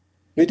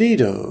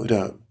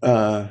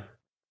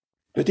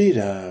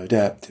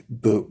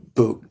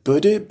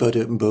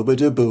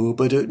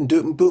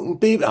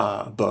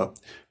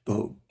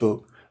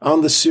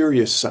 on the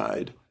serious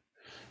side.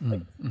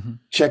 Mm-hmm.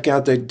 Check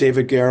out the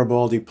David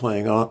Garibaldi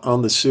playing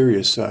on the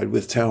serious side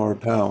with Tower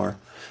of Power.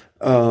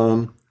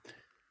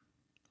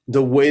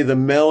 The way the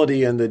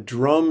melody and the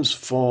drums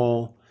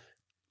fall,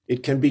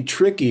 it can be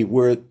tricky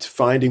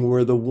finding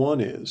where the one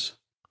is.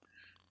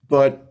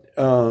 But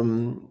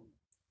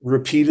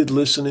repeated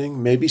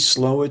listening, maybe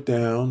slow it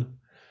down,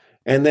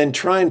 and then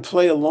try and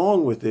play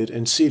along with it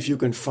and see if you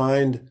can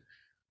find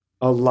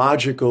a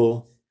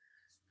logical,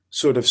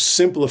 sort of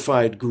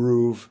simplified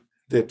groove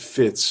that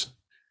fits.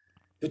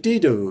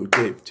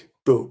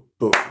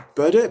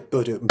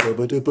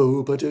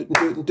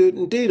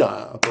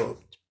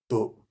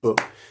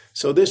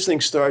 So this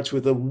thing starts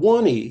with a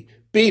 1E,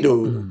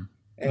 beat-o,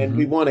 and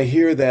we want to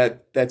hear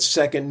that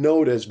second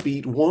note as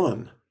beat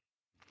 1.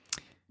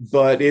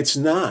 But it's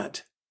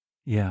not.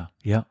 Yeah,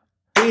 yeah.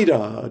 I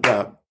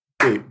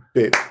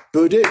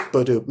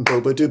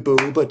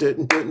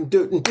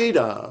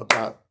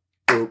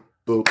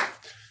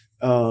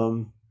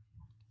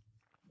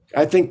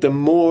think the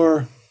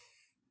more,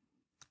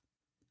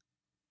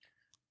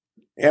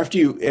 after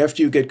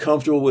you get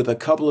comfortable with a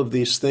couple of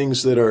these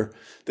things that are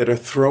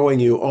throwing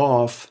you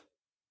off,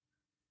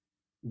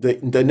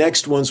 the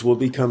next ones will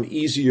become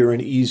easier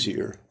and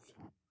easier,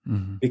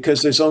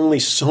 because there's only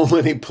so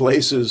many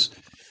places,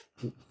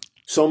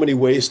 so many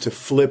ways to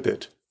flip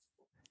it.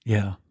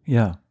 Yeah,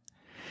 yeah.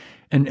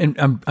 And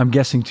I'm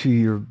guessing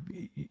too,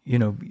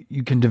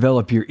 you can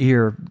develop your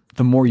ear.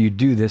 The more you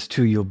do this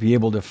too, you'll be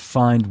able to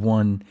find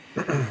one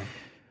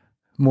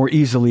more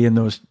easily in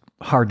those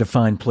hard to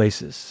find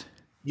places.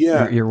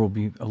 Yeah. Your ear will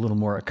be a little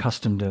more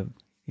accustomed to,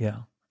 yeah.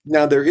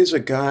 Now there is a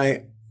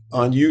guy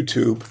on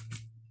YouTube,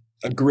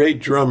 a great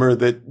drummer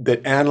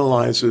that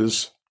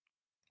analyzes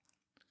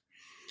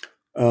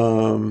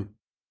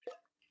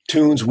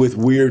tunes with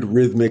weird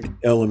rhythmic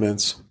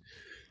elements.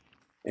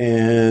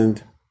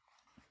 And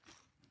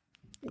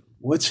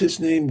what's his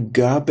name?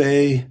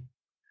 Gabe?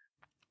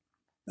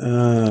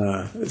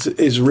 It's an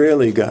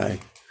Israeli guy.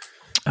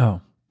 Oh,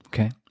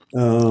 okay.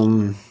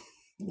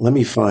 Let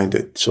me find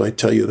it so I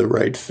tell you the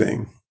right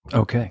thing.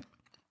 Okay.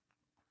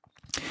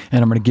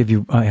 And I'm going to give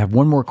you, I have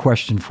one more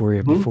question for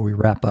you before we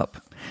wrap up,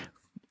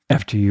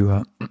 after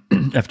you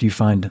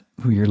find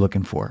who you're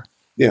looking for.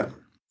 Yeah.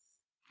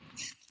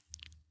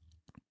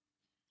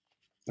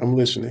 I'm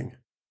listening.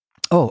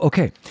 Oh,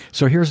 okay.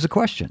 So here's the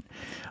question.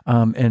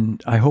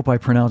 And I hope I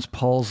pronounced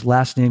Paul's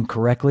last name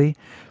correctly.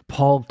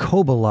 Paul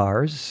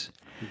Kobalars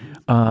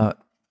Mhm. uh,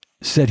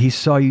 said he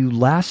saw you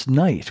last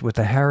night with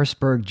the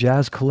Harrisburg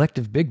Jazz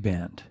Collective Big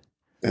Band.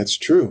 That's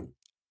true.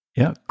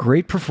 Yeah,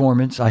 great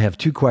performance. I have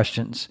two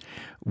questions.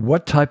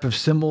 What type of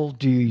cymbal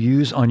do you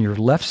use on your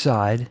left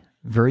side?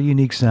 Very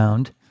unique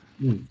sound.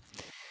 Hmm.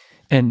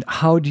 And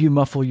how do you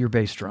muffle your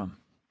bass drum?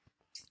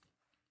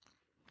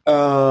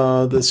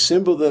 The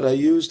cymbal that I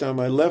used on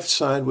my left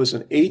side was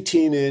an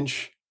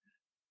 18-inch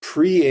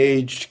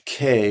pre-aged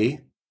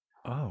K.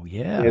 Oh,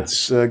 yeah.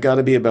 It's got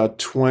to be about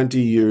 20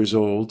 years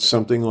old,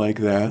 something like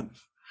that.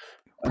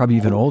 Probably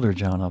even older,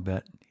 John, I'll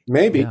bet.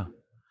 Maybe. Yeah,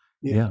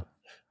 Yeah. yeah.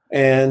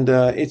 And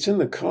it's in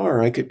the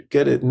car. I could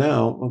get it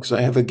now because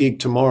I have a gig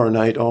tomorrow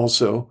night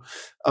also.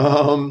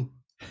 Um,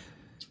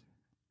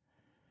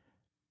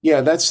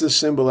 yeah, that's the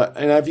cymbal.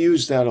 And I've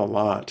used that a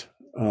lot.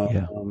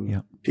 Yeah,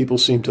 yeah. People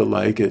seem to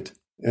like it.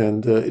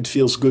 And it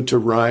feels good to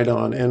ride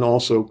on. And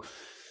also,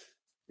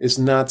 it's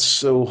not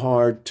so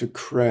hard to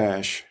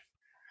crash.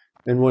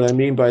 And what I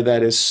mean by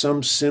that is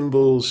some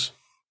cymbals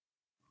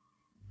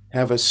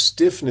have a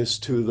stiffness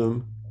to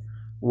them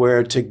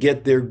where to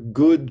get their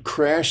good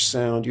crash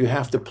sound, you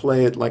have to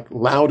play it like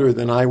louder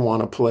than I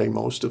want to play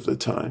most of the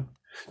time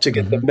to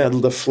get the Hmm.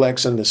 metal to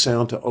flex and the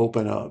sound to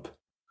open up.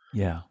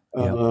 Yeah,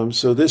 yeah.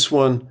 So this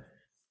one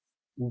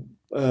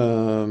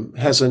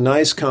has a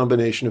nice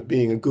combination of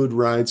being a good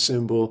ride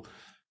cymbal,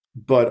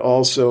 but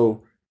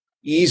also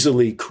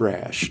easily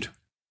crashed.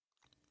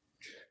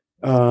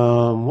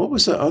 What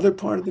was the other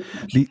part of the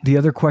question? The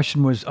other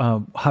question was,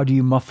 how do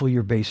you muffle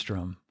your bass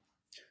drum?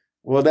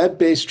 Well, that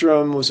bass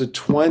drum was a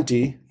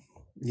 20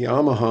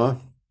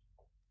 Yamaha,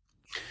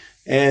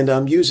 and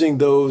I'm using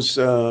those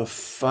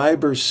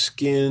fiber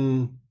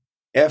skin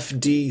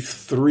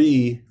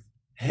FD3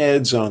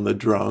 heads on the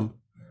drum,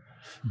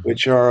 Hmm.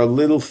 which are a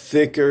little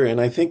thicker, and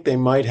I think they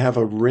might have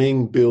a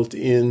ring built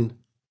in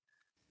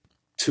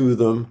to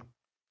them.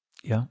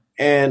 Yeah.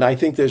 And I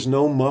think there's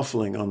no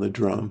muffling on the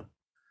drum.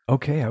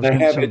 Okay. I was I going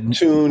to have so it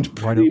tuned wide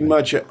pretty open.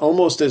 much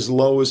almost as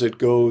low as it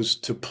goes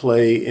to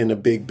play in a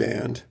big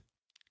band.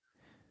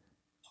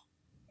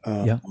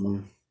 Yeah.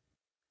 Um,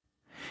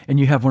 And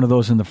you have one of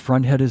those in the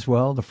front head as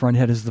well. The front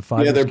head is the yeah,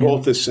 fiber they're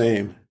both skin, the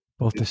same.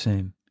 both the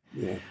same.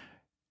 Yeah.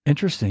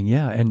 Interesting.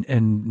 Yeah.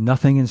 And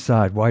nothing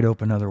inside, wide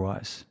open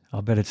otherwise.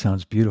 I'll bet it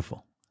sounds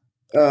beautiful.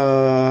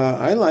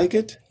 I like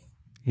it.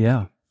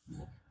 Yeah.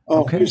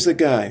 Oh, here's Okay.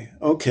 the guy.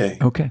 Okay.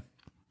 Okay.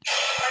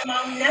 My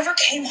mom never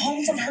came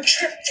home from her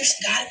trip. There's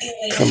gotta be a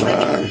way to Come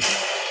find on. it.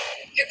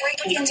 You're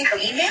breaking into her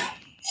email?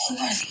 Who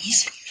are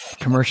these?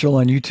 Commercial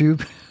on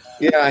YouTube.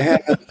 Yeah,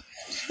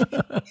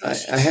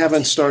 I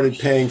haven't started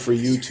paying for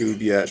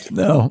YouTube yet.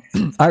 No,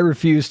 I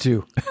refuse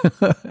to.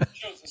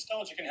 Shows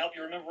nostalgia can help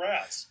you remember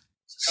ads.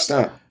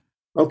 Stop.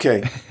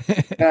 Okay.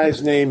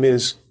 Guy's name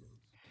is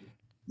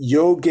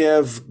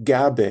Yogev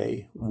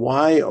Gabe,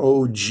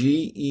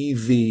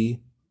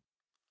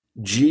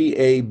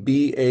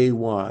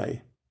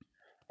 Yogevgabay.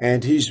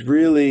 And he's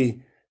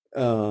really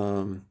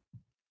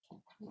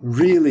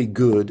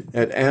good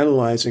at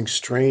analyzing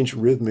strange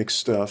rhythmic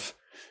stuff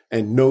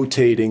and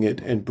notating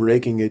it and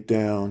breaking it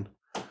down.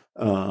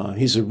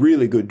 He's a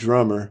really good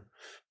drummer,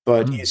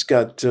 but Mm. he's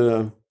got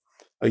a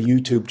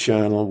YouTube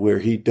channel where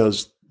he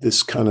does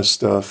this kind of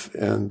stuff,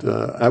 and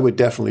I would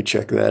definitely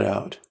check that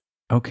out.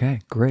 Okay,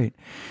 great.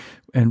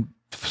 And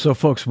so,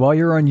 folks, while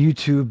you're on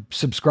YouTube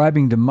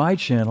subscribing to my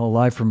channel,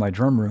 Live from My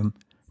Drum Room,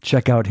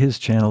 check out his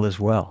channel as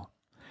well.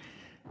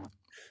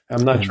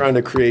 I'm not And trying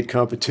to create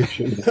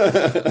competition,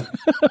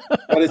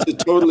 but it's a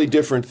totally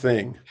different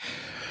thing.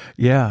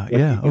 yeah, What he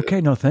yeah. does.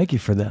 Okay, no, thank you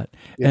for that.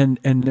 Yeah.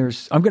 And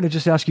there's, I'm going to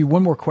just ask you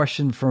one more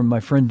question from my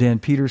friend Dan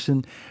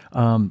Peterson.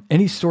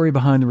 Any story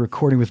behind the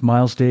recording with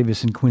Miles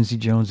Davis and Quincy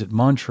Jones at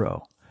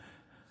Montreux?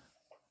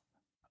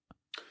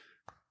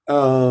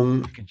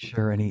 Um, If you can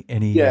share any.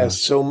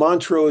 yes, so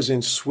Montreux is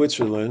in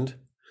Switzerland,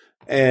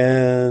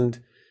 and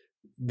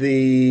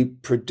the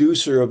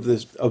producer of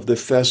the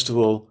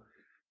festival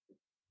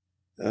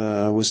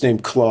was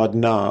named Claude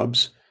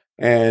Nobbs,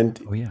 and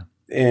Oh yeah.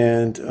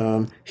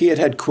 he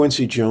had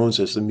Quincy Jones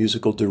as the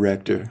musical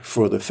director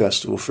for the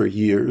festival for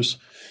years.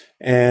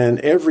 And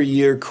every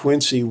year,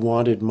 Quincy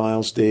wanted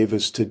Miles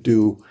Davis to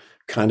do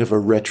kind of a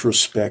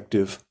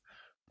retrospective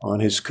on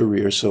his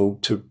career. So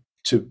to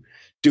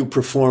do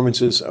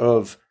performances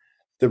of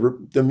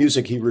the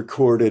music he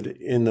recorded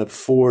in the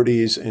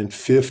 40s and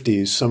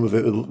 50s, some of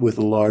it with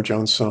a large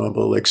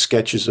ensemble, like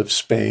Sketches of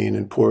Spain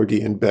and Porgy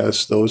and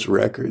Bess, those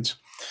records.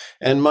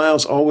 And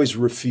Miles always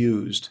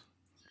refused.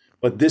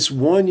 But this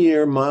one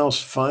year, Miles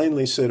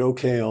finally said,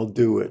 okay, I'll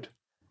do it.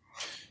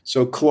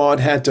 So Claude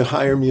had to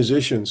hire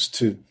musicians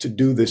to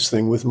do this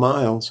thing with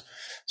Miles.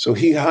 So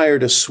he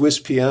hired a Swiss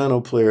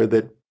piano player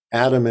that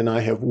Adam and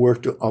I have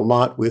worked a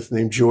lot with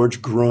named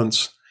George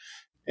Gruntz.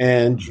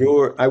 And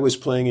I was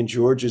playing in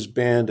George's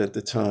band at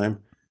the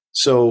time.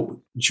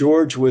 So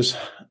George was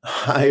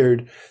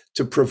hired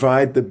to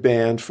provide the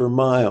band for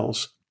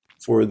Miles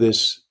for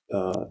this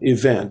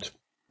event.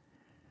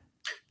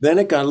 Then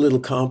it got a little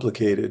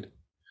complicated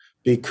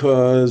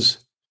because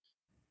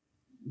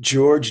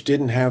George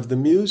didn't have the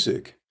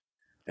music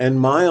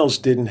and Miles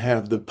didn't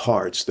have the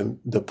parts,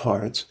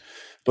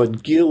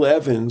 but Gil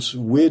Evans'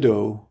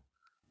 widow,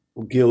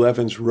 Gil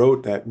Evans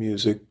wrote that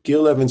music.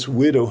 Gil Evans'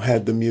 widow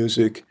had the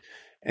music,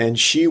 and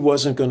she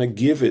wasn't going to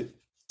give it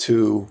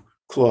to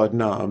Claude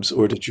Knobs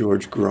or to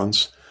George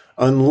Gruntz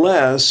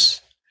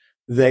unless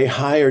they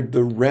hired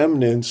the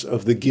remnants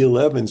of the Gil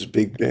Evans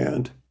big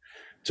band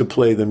to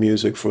play the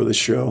music for the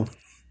show.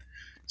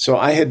 So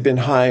I had been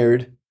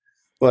hired,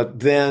 but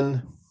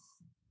then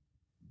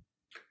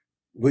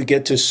we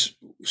get to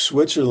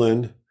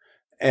Switzerland,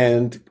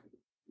 and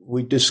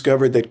we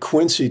discovered that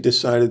Quincy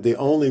decided the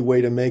only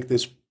way to make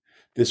this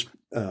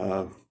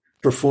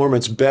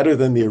performance better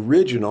than the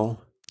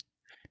original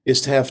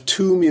is to have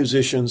two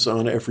musicians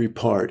on every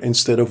part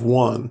instead of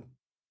one.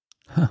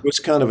 Huh. It was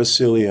kind of a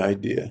silly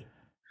idea.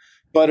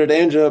 But it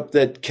ended up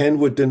that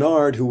Kenwood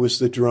Denard, who was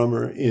the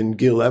drummer in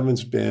Gil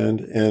Evans' band,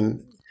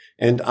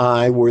 and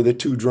I were the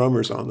two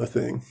drummers on the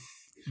thing.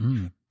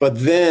 Mm. But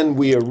then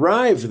we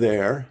arrive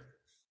there,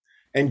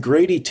 and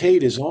Grady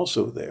Tate is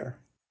also there.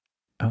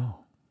 Oh.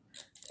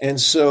 And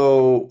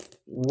so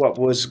what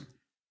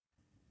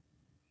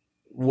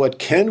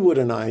Kenwood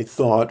and I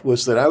thought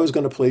was that I was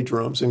going to play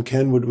drums and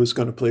Kenwood was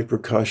going to play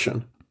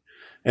percussion.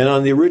 And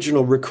on the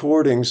original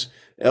recordings,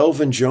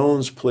 Elvin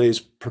Jones plays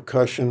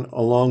percussion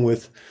along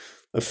with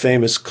a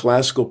famous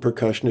classical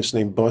percussionist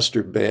named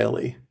Buster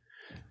Bailey.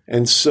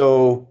 And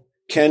so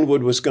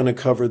Kenwood was going to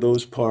cover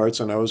those parts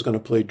and I was going to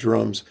play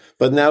drums.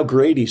 But now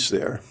Grady's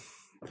there.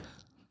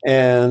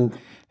 And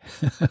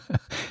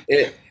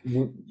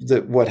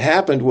what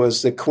happened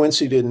was that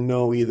Quincy didn't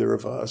know either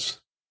of us.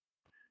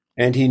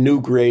 And he knew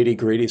Grady.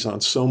 Grady's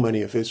on so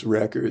many of his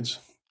records.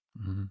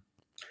 Mm-hmm.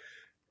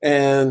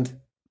 And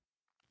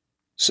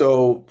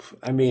so,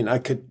 I mean,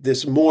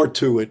 there's more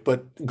to it,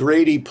 but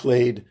Grady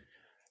played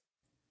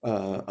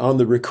on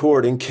the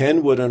recording.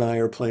 Kenwood and I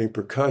are playing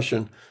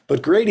percussion,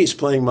 but Grady's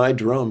playing my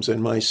drums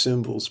and my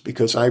cymbals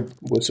because I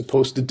was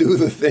supposed to do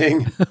the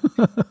thing.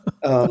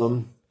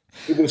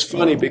 It was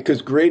funny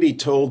because Grady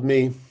told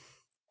me,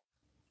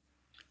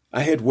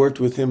 I had worked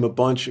with him a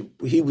bunch.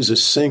 He was a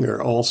singer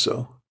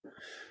also.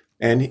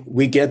 And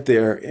we get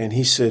there and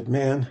he said,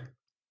 man,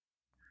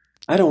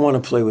 I don't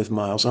want to play with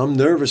Miles. I'm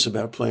nervous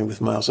about playing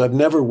with Miles. I've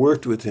never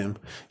worked with him.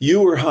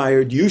 You were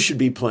hired. You should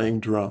be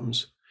playing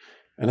drums.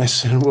 And I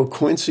said, well,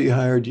 Quincy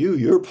hired you.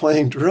 You're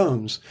playing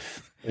drums.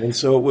 And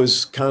so it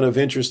was kind of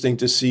interesting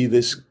to see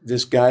this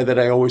guy that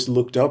I always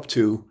looked up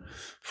to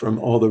from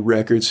all the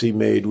records he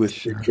made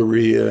with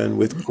Korea and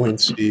with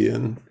Quincy,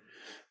 and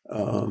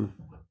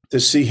to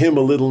see him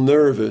a little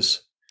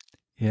nervous.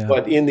 Yeah.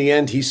 But in the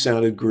end, he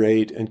sounded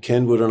great, and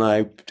Kenwood and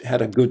I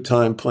had a good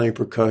time playing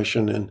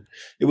percussion. And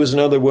it was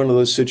another one of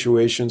those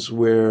situations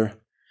where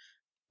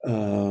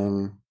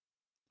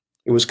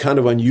it was kind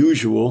of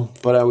unusual,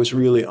 but I was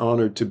really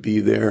honored to be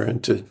there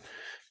and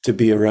to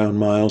be around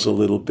Miles a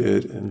little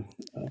bit. And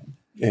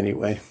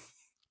anyway,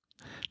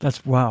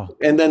 that's wow.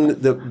 And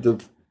then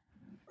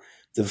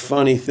the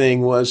funny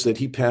thing was that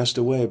he passed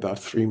away about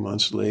 3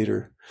 months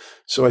later.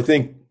 So I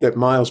think that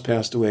Miles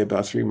passed away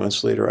about 3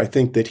 months later. I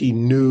think that he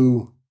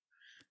knew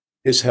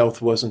his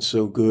health wasn't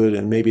so good,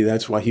 and maybe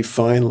that's why he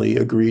finally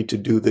agreed to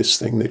do this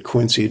thing that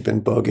Quincy had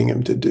been bugging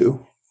him to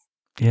do.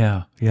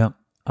 Yeah.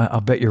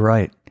 I'll bet you're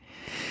right.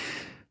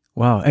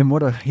 Wow. And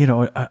what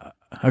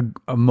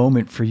a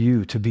moment for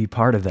you to be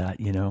part of that,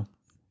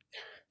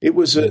 It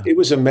was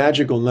a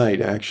magical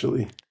night,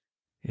 actually.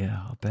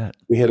 Yeah, I'll bet.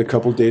 We had a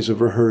couple of days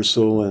of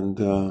rehearsal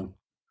and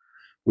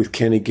with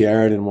Kenny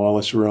Garrett and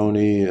Wallace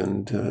Roney,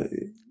 and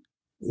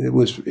it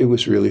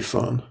was really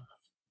fun.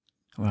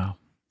 Wow.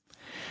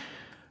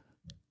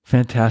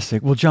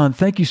 Fantastic. Well, John,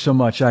 thank you so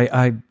much.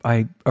 I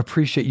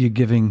appreciate you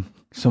giving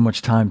so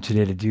much time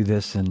today to do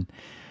this, and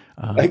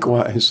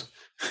likewise.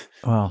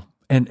 Well,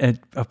 and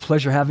a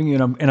pleasure having you,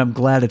 and I'm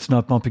glad it's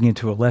not bumping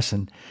into a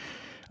lesson.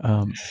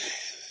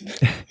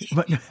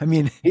 But I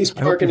mean, he's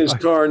parking his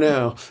car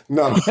now.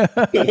 No,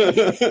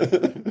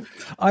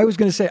 I was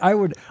going to say I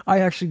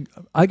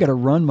got to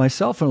run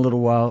myself in a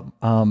little while.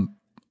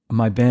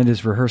 My band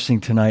is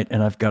rehearsing tonight,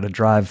 and I've got to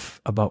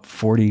drive about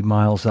 40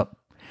 miles up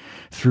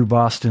through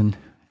Boston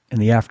in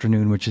the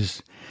afternoon, which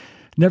is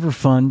never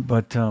fun.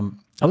 But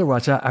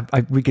otherwise,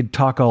 we could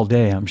talk all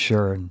day, I'm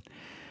sure, and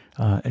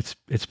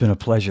it's been a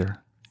pleasure.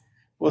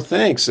 Well,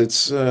 thanks.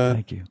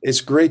 Thank you.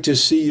 It's great to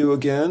see you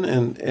again,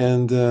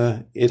 and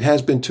it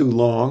has been too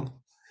long.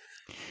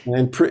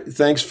 And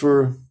thanks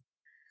for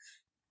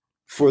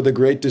the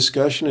great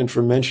discussion and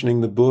for mentioning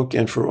the book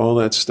and for all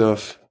that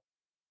stuff.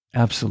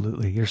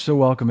 Absolutely. You're so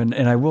welcome.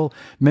 And I will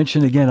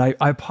mention again, I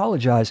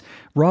apologize.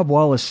 Rob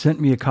Wallace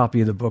sent me a copy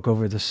of the book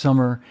over the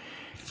summer,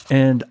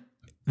 and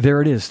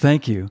there it is.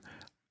 Thank you.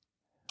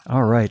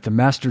 All right. The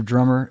Master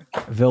Drummer,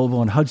 available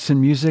on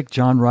Hudson Music,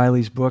 John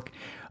Riley's book.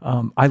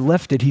 I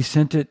left it. He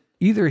sent it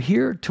either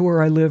here to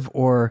where I live,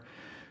 or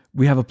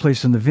we have a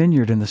place in the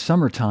vineyard in the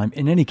summertime.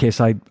 In any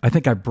case, I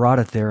think I brought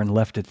it there and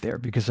left it there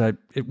because at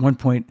one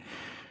point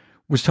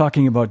was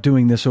talking about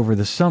doing this over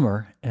the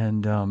summer.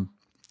 And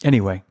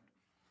anyway,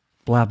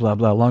 blah, blah,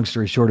 blah. Long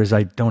story short is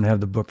I don't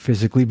have the book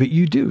physically, but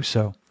you do.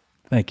 So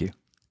thank you.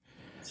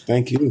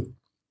 Thank you.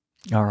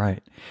 All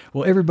right.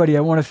 Well, everybody,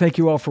 I want to thank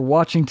you all for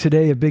watching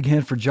today. A big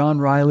hand for John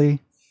Riley.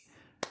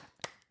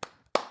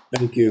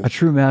 Thank you. A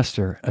true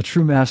master,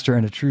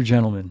 and a true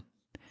gentleman.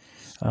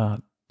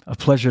 A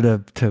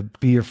pleasure to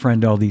be your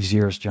friend all these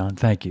years, John.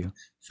 Thank you.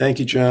 Thank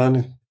you,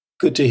 John.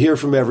 Good to hear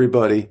from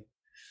everybody.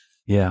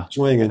 Yeah.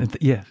 Swinging.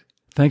 Yeah.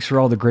 Thanks for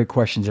all the great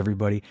questions,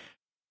 everybody.